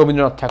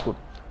রবীন্দ্রনাথ ঠাকুর।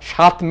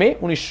 7 মে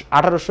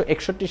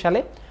 1861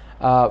 সালে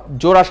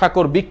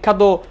জোড়াসাঁকোর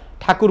বিখ্যাত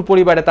ঠাকুর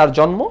পরিবারে তার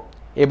জন্ম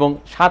এবং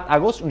 7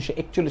 আগস্ট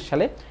 1941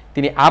 সালে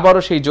তিনি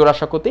আবারও সেই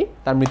জোড়াসাঁকোতেই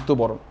তার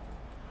মৃত্যুবরণ।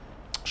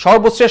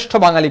 সর্বশ্রেষ্ঠ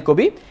বাঙালি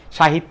কবি,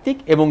 সাহিত্যিক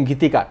এবং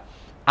গীতিকার।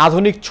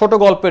 আধুনিক ছোট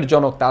গল্পের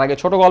জনক। তার আগে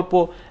ছোট গল্প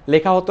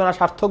লেখা হতো না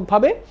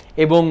সার্থকভাবে,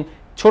 এবং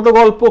ছোট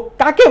গল্প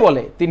কাকে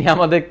বলে তিনি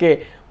আমাদেরকে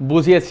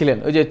বুঝিয়েছিলেন।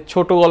 ওই যে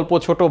ছোট গল্প,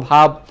 ছোট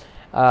ভাব,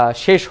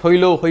 শেষ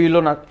হইলেও হইল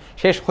না,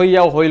 শেষ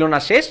হইয়াও হইল না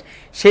শেষ,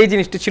 সেই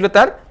জিনিসটি ছিল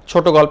তার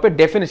ছোট গল্পের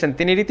ডেফিনেশন।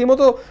 তিনি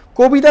রীতিমতো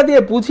কবিতা দিয়ে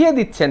বুঝিয়ে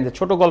দিচ্ছেন যে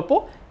ছোট গল্প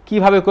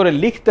কিভাবে করে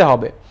লিখতে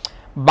হবে।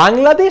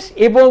 বাংলাদেশ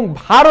এবং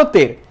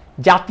ভারতের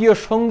জাতীয়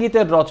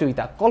সঙ্গীতের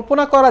রচয়িতা।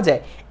 কল্পনা করা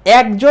যায়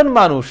একজন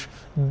মানুষ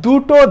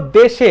দুটো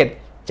দেশের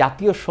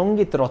জাতীয়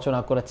সঙ্গীত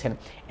রচনা করেছেন।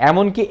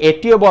 এমনকি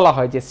এটিও বলা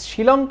হয় যে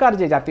শ্রীলঙ্কার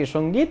যে জাতীয়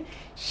সঙ্গীত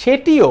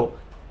সেটিও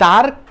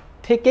তার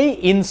থেকেই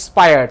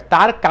ইন্সপায়ার্ড,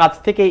 তার কাজ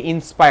থেকেই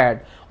ইন্সপায়ার্ড।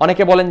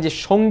 অনেকে বলেন যে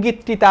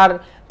সঙ্গীতটি তার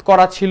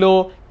করা ছিল,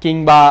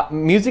 কিংবা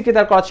মিউজিকটি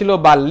তার করা ছিল,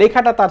 বা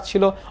লেখাটা তার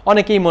ছিল।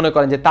 অনেকেই মনে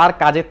করেন যে তার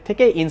কাজের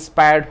থেকে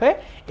ইন্সপায়ার্ড হয়ে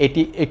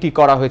এটি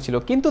করা হয়েছিল।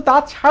 কিন্তু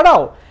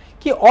তাছাড়াও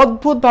কি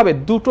অদ্ভুতভাবে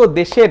দুটো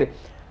দেশের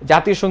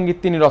জাতীয় সঙ্গীত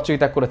তিনি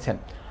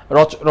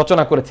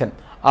রচনা করেছেন।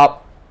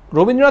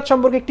 রবীন্দ্রনাথ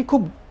সম্পর্কে একটি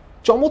খুব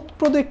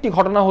চমৎপ্রদ একটি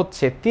ঘটনা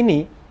হচ্ছে, তিনি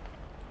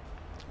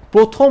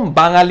প্রথম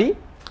বাঙালি,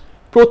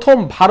 প্রথম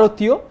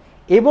ভারতীয়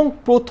এবং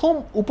প্রথম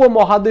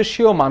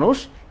উপমহাদেশীয় মানুষ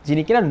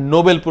যিনি কিনা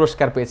নোবেল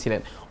পুরস্কার পেয়েছিলেন।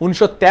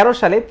 1913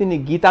 সালে তিনি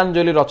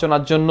গীতাঞ্জলি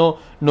রচনার জন্য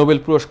নোবেল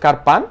পুরস্কার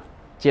পান,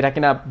 যেটা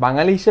কিনা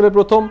বাঙালি হিসেবে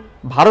প্রথম,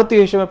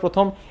 ভারতীয় হিসেবে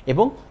প্রথম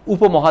এবং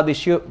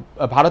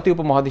ভারতীয়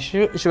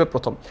উপমহাদেশীয় হিসেবে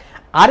প্রথম।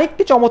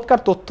 আরেকটি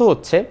চমৎকার তথ্য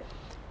হচ্ছে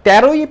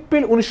 13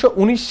 এপ্রিল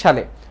 1919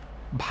 সালে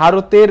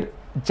ভারতের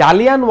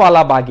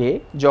জালিয়ানওয়ালাবাগে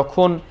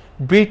যখন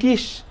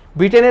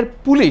ব্রিটেনের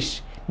পুলিশ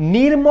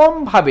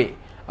নির্মমভাবে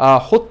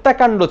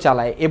হত্যাকাণ্ড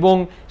চালায় এবং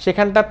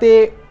সেখানটাতে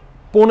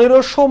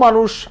 1500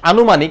 মানুষ,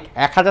 আনুমানিক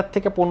 1000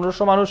 থেকে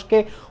 1500 মানুষকে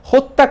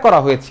হত্যা করা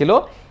হয়েছিল,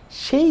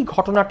 সেই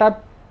ঘটনাটার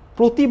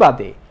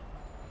প্রতিবাদে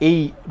এই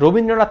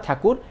রবীন্দ্রনাথ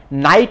ঠাকুর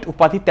নাইট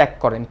উপাধি ত্যাগ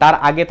করেন। তার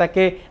আগে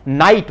তাকে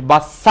নাইট বা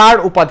স্যার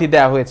উপাধি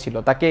দেওয়া হয়েছিল,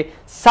 তাকে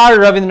স্যার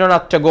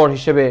রবীন্দ্রনাথ ঠাকুর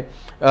হিসেবে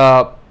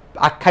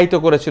আখ্যায়িত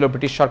করেছিল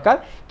ব্রিটিশ সরকার।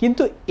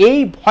 কিন্তু এই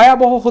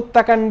ভয়াবহ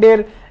হত্যাকাণ্ডের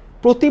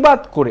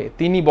প্রতিবাদ করে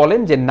তিনি বলেন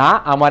যে না,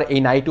 আমার এই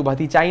নাইট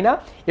উপাধি চাই না,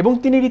 এবং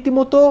তিনি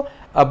রীতিমতো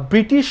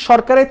ব্রিটিশ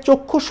সরকারের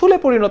চক্ষুশূলে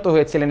পরিণত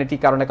হয়েছিলেন এটি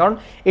কারণে। কারণ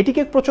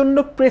এটিকে প্রচণ্ড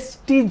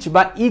প্রেস্টিজ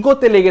বা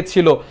ইগোতে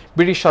লেগেছিল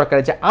ব্রিটিশ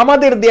সরকারের, যে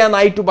আমাদের দেয়া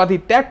নাইট উপাধি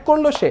ত্যাগ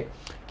করলো সে।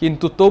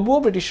 কিন্তু তবুও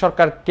ব্রিটিশ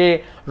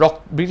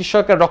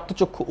সরকার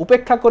রক্তচক্ষু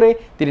উপেক্ষা করে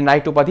তিনি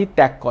নাইট উপাধি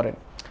ত্যাগ করেন।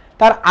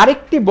 তার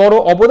আরেকটি বড়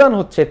অবদান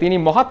হচ্ছে তিনি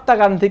মহাত্মা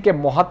গান্ধীকে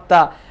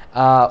মহাত্মা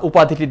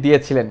উপাধিটি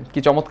দিয়েছিলেন। কি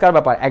চমৎকার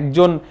ব্যাপার,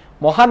 একজন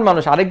মহান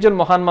মানুষ আরেকজন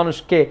মহান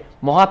মানুষকে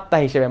মহাত্মা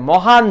হিসেবে,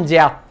 মহান যে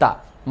আত্মা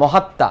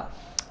মহাত্মা,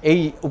 এই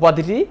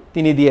উপাধিটি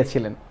তিনি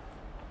দিয়েছিলেন।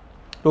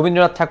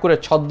 রবীন্দ্রনাথ ঠাকুরের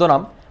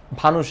ছদ্মনাম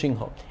ভানু সিংহ,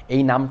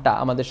 এই নামটা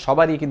আমাদের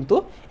সবারই কিন্তু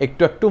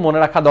একটু একটু মনে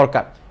রাখা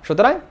দরকার,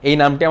 সুতরাং এই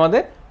নামটি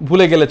আমাদের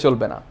ভুলে গেলে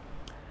চলবে না।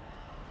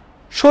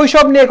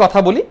 শৈশব নিয়ে কথা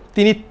বলি।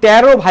 তিনি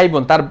 13 ভাই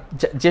বোন, তার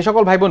যে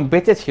সকল ভাই বোন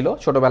বেঁচে ছিল,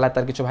 ছোটবেলায়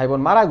তার কিছু ভাই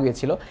বোন মারা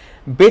গিয়েছিল,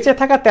 বেঁচে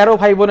থাকা 13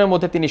 ভাই বোনের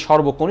মধ্যে তিনি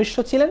সর্বকনিষ্ঠ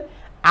ছিলেন।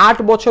 8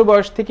 বছর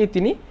বয়স থেকে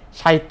তিনি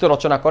সাহিত্য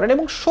রচনা করেন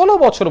এবং 16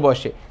 বছর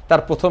বয়সে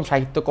তার প্রথম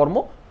সাহিত্যকর্ম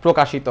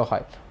প্রকাশিত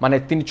হয়। মানে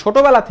তিনি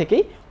ছোটবেলা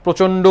থেকেই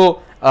প্রচণ্ড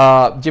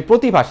যে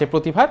প্রতিভা, সে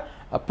প্রতিভার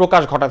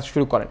প্রকাশ ঘটাতে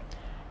শুরু করেন।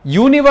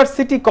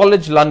 ইউনিভার্সিটি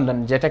কলেজ লন্ডন,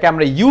 যেটাকে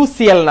আমরা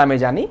ইউসিএল নামে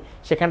জানি,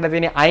 সেখানটা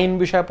তিনি আইন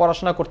বিষয়ে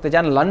পড়াশোনা করতে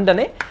যান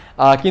লন্ডনে,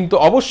 কিন্তু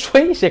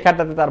অবশ্যই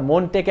সেখানটাতে তার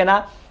মন টেকে না।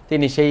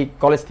 তিনি সেই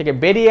কলেজ থেকে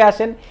বেরিয়ে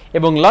আসেন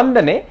এবং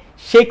লন্ডনে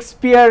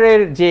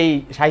শেক্সপিয়ারের যেই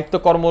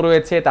সাহিত্যকর্ম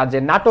রয়েছে, তার যে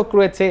নাটক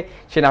রয়েছে,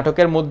 সে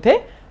নাটকের মধ্যে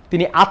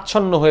তিনি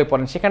আচ্ছন্ন হয়ে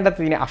পড়েন, সেখানটাতে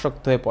তিনি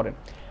আসক্ত হয়ে পড়েন।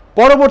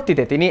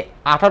 পরবর্তীতে তিনি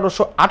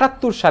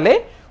 1878 সালে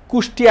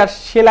কুষ্টিয়ার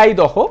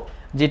সেলাইদহ,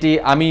 যেটি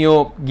আমিও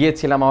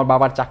গিয়েছিলাম আমার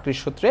বাবার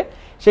চাকরির সূত্রে,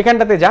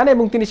 সেখানটাতে যান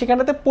এবং তিনি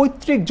সেখানটাতে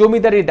পৈতৃক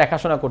জমিদারির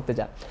দেখাশোনা করতে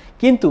যান।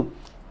 কিন্তু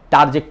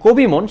তার যে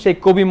কবিমন, সেই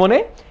কবিমনে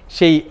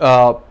সেই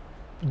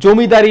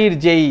জমিদারির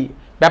যেই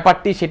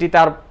ব্যাপারটি, সেটি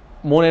তার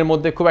মনের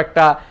মধ্যে খুব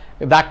একটা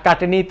দাগ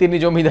কাটেনি। তিনি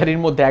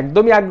জমিদারির মধ্যে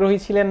একদমই আগ্রহী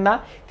ছিলেন না।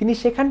 তিনি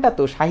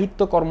সেখানটাতেও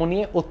সাহিত্যকর্ম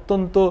নিয়ে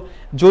অত্যন্ত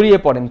জড়িয়ে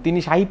পড়েন। তিনি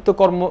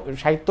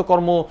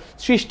সাহিত্যকর্ম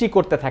সৃষ্টি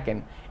করতে থাকেন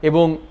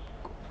এবং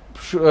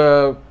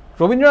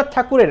রবীন্দ্রনাথ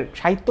ঠাকুরের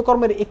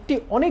সাহিত্যকর্মের একটি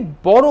অনেক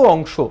বড়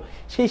অংশ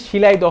সেই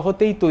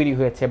শিলাইদহতেই তৈরি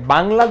হয়েছে।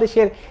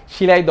 বাংলাদেশের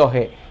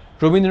শিলাইদহে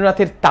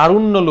রবীন্দ্রনাথের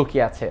তারুণ্য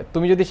লুকিয়ে আছে।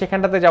 তুমি যদি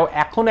সেখানটাতে যাও,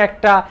 এখন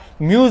একটা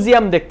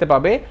মিউজিয়াম দেখতে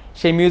পাবে,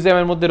 সেই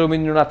মিউজিয়ামের মধ্যে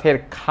রবীন্দ্রনাথের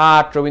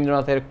খাট,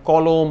 রবীন্দ্রনাথের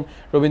কলম,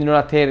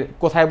 রবীন্দ্রনাথের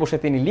কোথায় বসে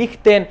তিনি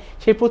লিখতেন,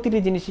 সেই প্রতিটি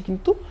জিনিসই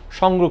কিন্তু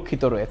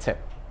সংরক্ষিত রয়েছে।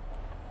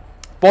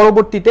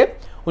 পরবর্তীতে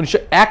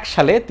 1901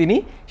 সালে তিনি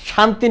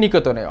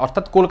শান্তিনিকেতনে,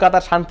 অর্থাৎ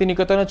কলকাতার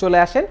শান্তিনিকেতনে চলে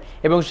আসেন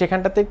এবং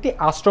সেখানটাতে একটি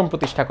আশ্রম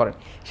প্রতিষ্ঠা করেন।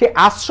 সেই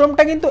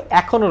আশ্রমটা কিন্তু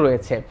এখনও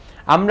রয়েছে।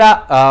 আমরা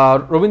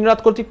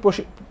রবীন্দ্রনাথ কর্তৃক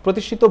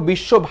প্রতিষ্ঠিত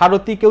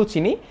বিশ্বভারতীকেও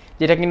চিনি,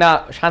 যেটা কিনা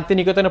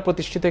শান্তিনিকেতনে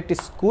প্রতিষ্ঠিত একটি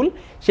স্কুল।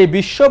 সেই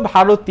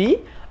বিশ্বভারতী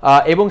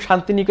এবং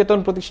শান্তিনিকেতন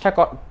প্রতিষ্ঠা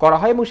করা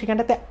হয় এবং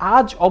সেখানটাতে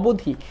আজ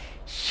অবধি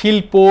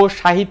শিল্প,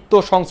 সাহিত্য,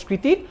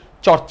 সংস্কৃতির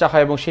চর্চা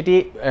হয় এবং সেটি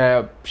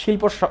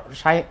শিল্প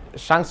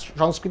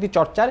সংস্কৃতি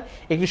চর্চার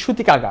একটি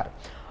সূতিকাগার।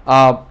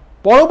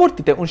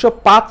 পরবর্তীতে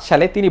 1905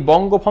 সালে তিনি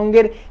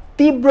বঙ্গভঙ্গের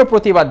তীব্র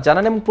প্রতিবাদ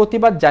জানান এবং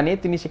প্রতিবাদ জানিয়ে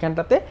তিনি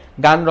সেখানটাতে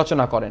গান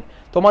রচনা করেন।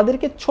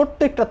 তোমাদেরকে ছোট্ট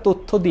একটা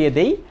তথ্য দিয়ে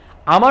দেই,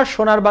 আমার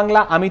সোনার বাংলা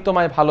আমি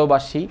তোমায়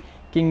ভালোবাসি,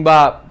 কিংবা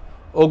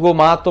ওগো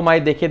মা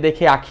তোমায় দেখে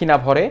দেখে আখি না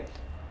ভরে,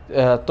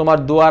 তোমার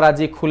দুয়ার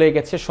আজি খুলে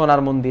গেছে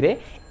সোনার মন্দিরে,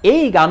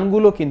 এই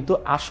গানগুলো কিন্তু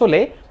আসলে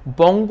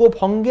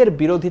বঙ্গভঙ্গের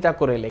বিরোধিতা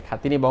করে লেখা।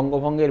 তিনি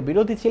বঙ্গভঙ্গের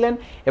বিরোধী ছিলেন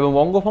এবং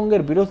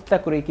বঙ্গভঙ্গের বিরোধিতা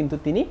করে কিন্তু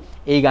তিনি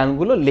এই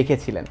গানগুলো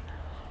লিখেছিলেন।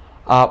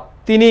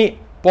 তিনি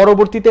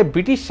পরবর্তীতে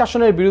ব্রিটিশ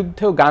শাসনের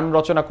বিরুদ্ধেও গান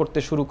রচনা করতে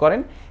শুরু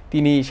করেন।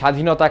 তিনি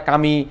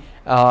স্বাধীনতাকামী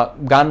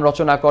গান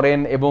রচনা করেন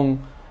এবং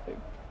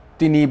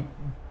তিনি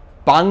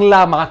বাংলা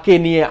মাকে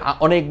নিয়ে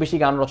অনেক বেশি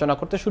গান রচনা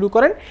করতে শুরু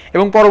করেন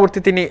এবং পরবর্তী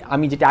তিনি,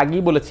 আমি যেটা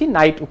আগেই বলেছি,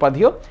 নাইট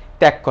উপাধিও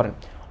ত্যাগ করেন।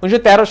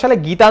 1913 সালে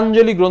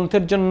গীতাঞ্জলি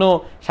গ্রন্থের জন্য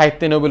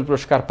সাহিত্যে নোবেল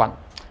পুরস্কার পান।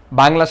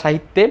 বাংলা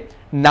সাহিত্যে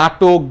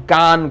নাটক,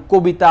 গান,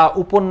 কবিতা,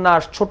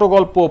 উপন্যাস, ছোট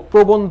গল্প,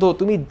 প্রবন্ধ,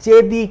 তুমি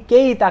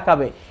যেদিকেই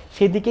তাকাবে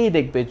সেদিকেই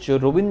দেখবে যে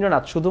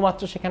রবীন্দ্রনাথ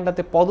শুধুমাত্র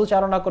সেখানটাতে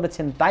পদচারণা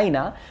করেছেন তাই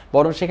না,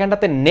 বরং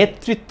সেখানটাতে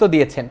নেতৃত্ব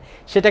দিয়েছেন,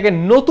 সেটাকে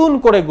নতুন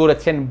করে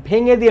গড়েছেন,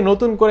 ভেঙে দিয়ে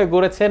নতুন করে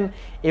গড়েছেন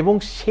এবং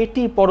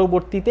সেটি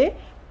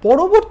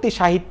পরবর্তী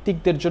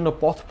সাহিত্যিকদের জন্য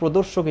পথ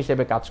প্রদর্শক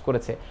হিসেবে কাজ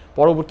করেছে।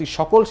 পরবর্তী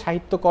সকল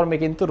সাহিত্যকর্মে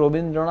কিন্তু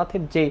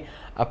রবীন্দ্রনাথের যে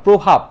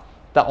প্রভাব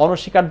তা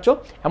অনস্বীকার্য।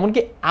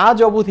 এমনকি আজ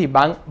অবধি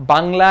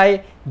বাংলায়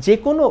যে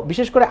কোনো,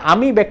 বিশেষ করে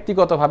আমি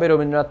ব্যক্তিগতভাবে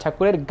রবীন্দ্রনাথ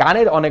ঠাকুরের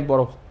গানের অনেক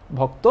বড়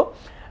ভক্ত।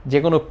 যে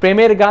কোনো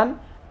প্রেমের গান,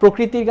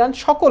 প্রকৃতির গান,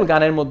 সকল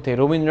গানের মধ্যে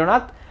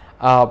রবীন্দ্রনাথ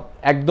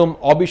একদম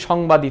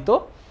অবিসংবাদিত,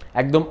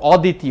 একদম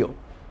অদ্বিতীয়।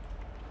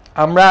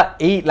 আমরা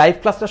এই লাইভ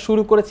ক্লাসটা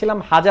শুরু করেছিলাম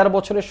 1000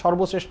 বছরের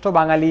সর্বশ্রেষ্ঠ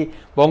বাঙালি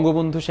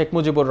বঙ্গবন্ধু শেখ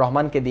মুজিবুর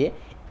রহমানকে দিয়ে।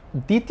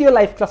 দ্বিতীয়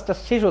লাইভ ক্লাসটা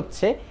শেষ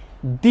হচ্ছে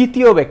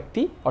দ্বিতীয়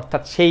ব্যক্তি,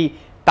 অর্থাৎ সেই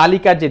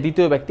তালিকার যে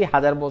দ্বিতীয় ব্যক্তি,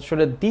 1000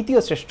 বছরের দ্বিতীয়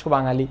শ্রেষ্ঠ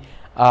বাঙালি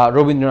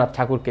রবীন্দ্রনাথ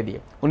ঠাকুরকে দিয়ে।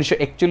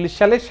 1941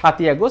 সালের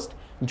 7ই আগস্ট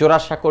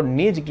জোড়াসাঁকোর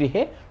নিজ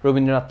গৃহে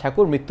রবীন্দ্রনাথ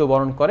ঠাকুর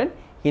মৃত্যুবরণ করেন,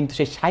 কিন্তু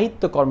সেই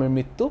সাহিত্যকর্মের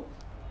মৃত্যু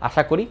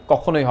আশা করি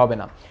কখনোই হবে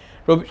না।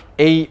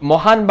 এই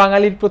মহান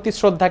বাঙালির প্রতি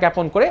শ্রদ্ধা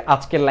জ্ঞাপন করে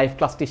আজকের লাইভ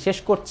ক্লাসটি শেষ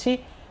করছি।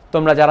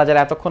 তোমরা যারা যারা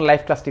এতক্ষণ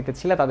লাইভ ক্লাসটিতে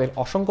ছিলে তাদের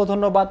অসংখ্য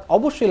ধন্যবাদ।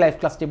 অবশ্যই লাইভ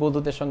ক্লাসটি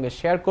বন্ধুদের সঙ্গে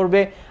শেয়ার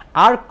করবে।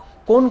 আর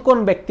কোন কোন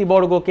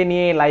ব্যক্তিবর্গকে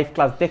নিয়ে লাইভ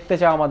ক্লাস দেখতে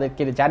চাও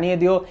আমাদেরকে জানিয়ে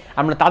দিও,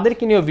 আমরা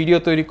তাদেরকে নিয়েও ভিডিও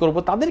তৈরি করব,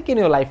 তাদেরকে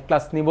নিয়েও লাইভ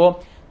ক্লাস নিব।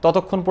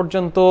 ততক্ষণ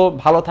পর্যন্ত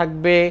ভালো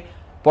থাকবে,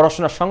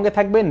 পড়াশোনার সঙ্গে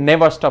থাকবে,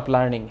 never stop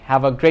learning.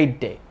 Have a great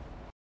day.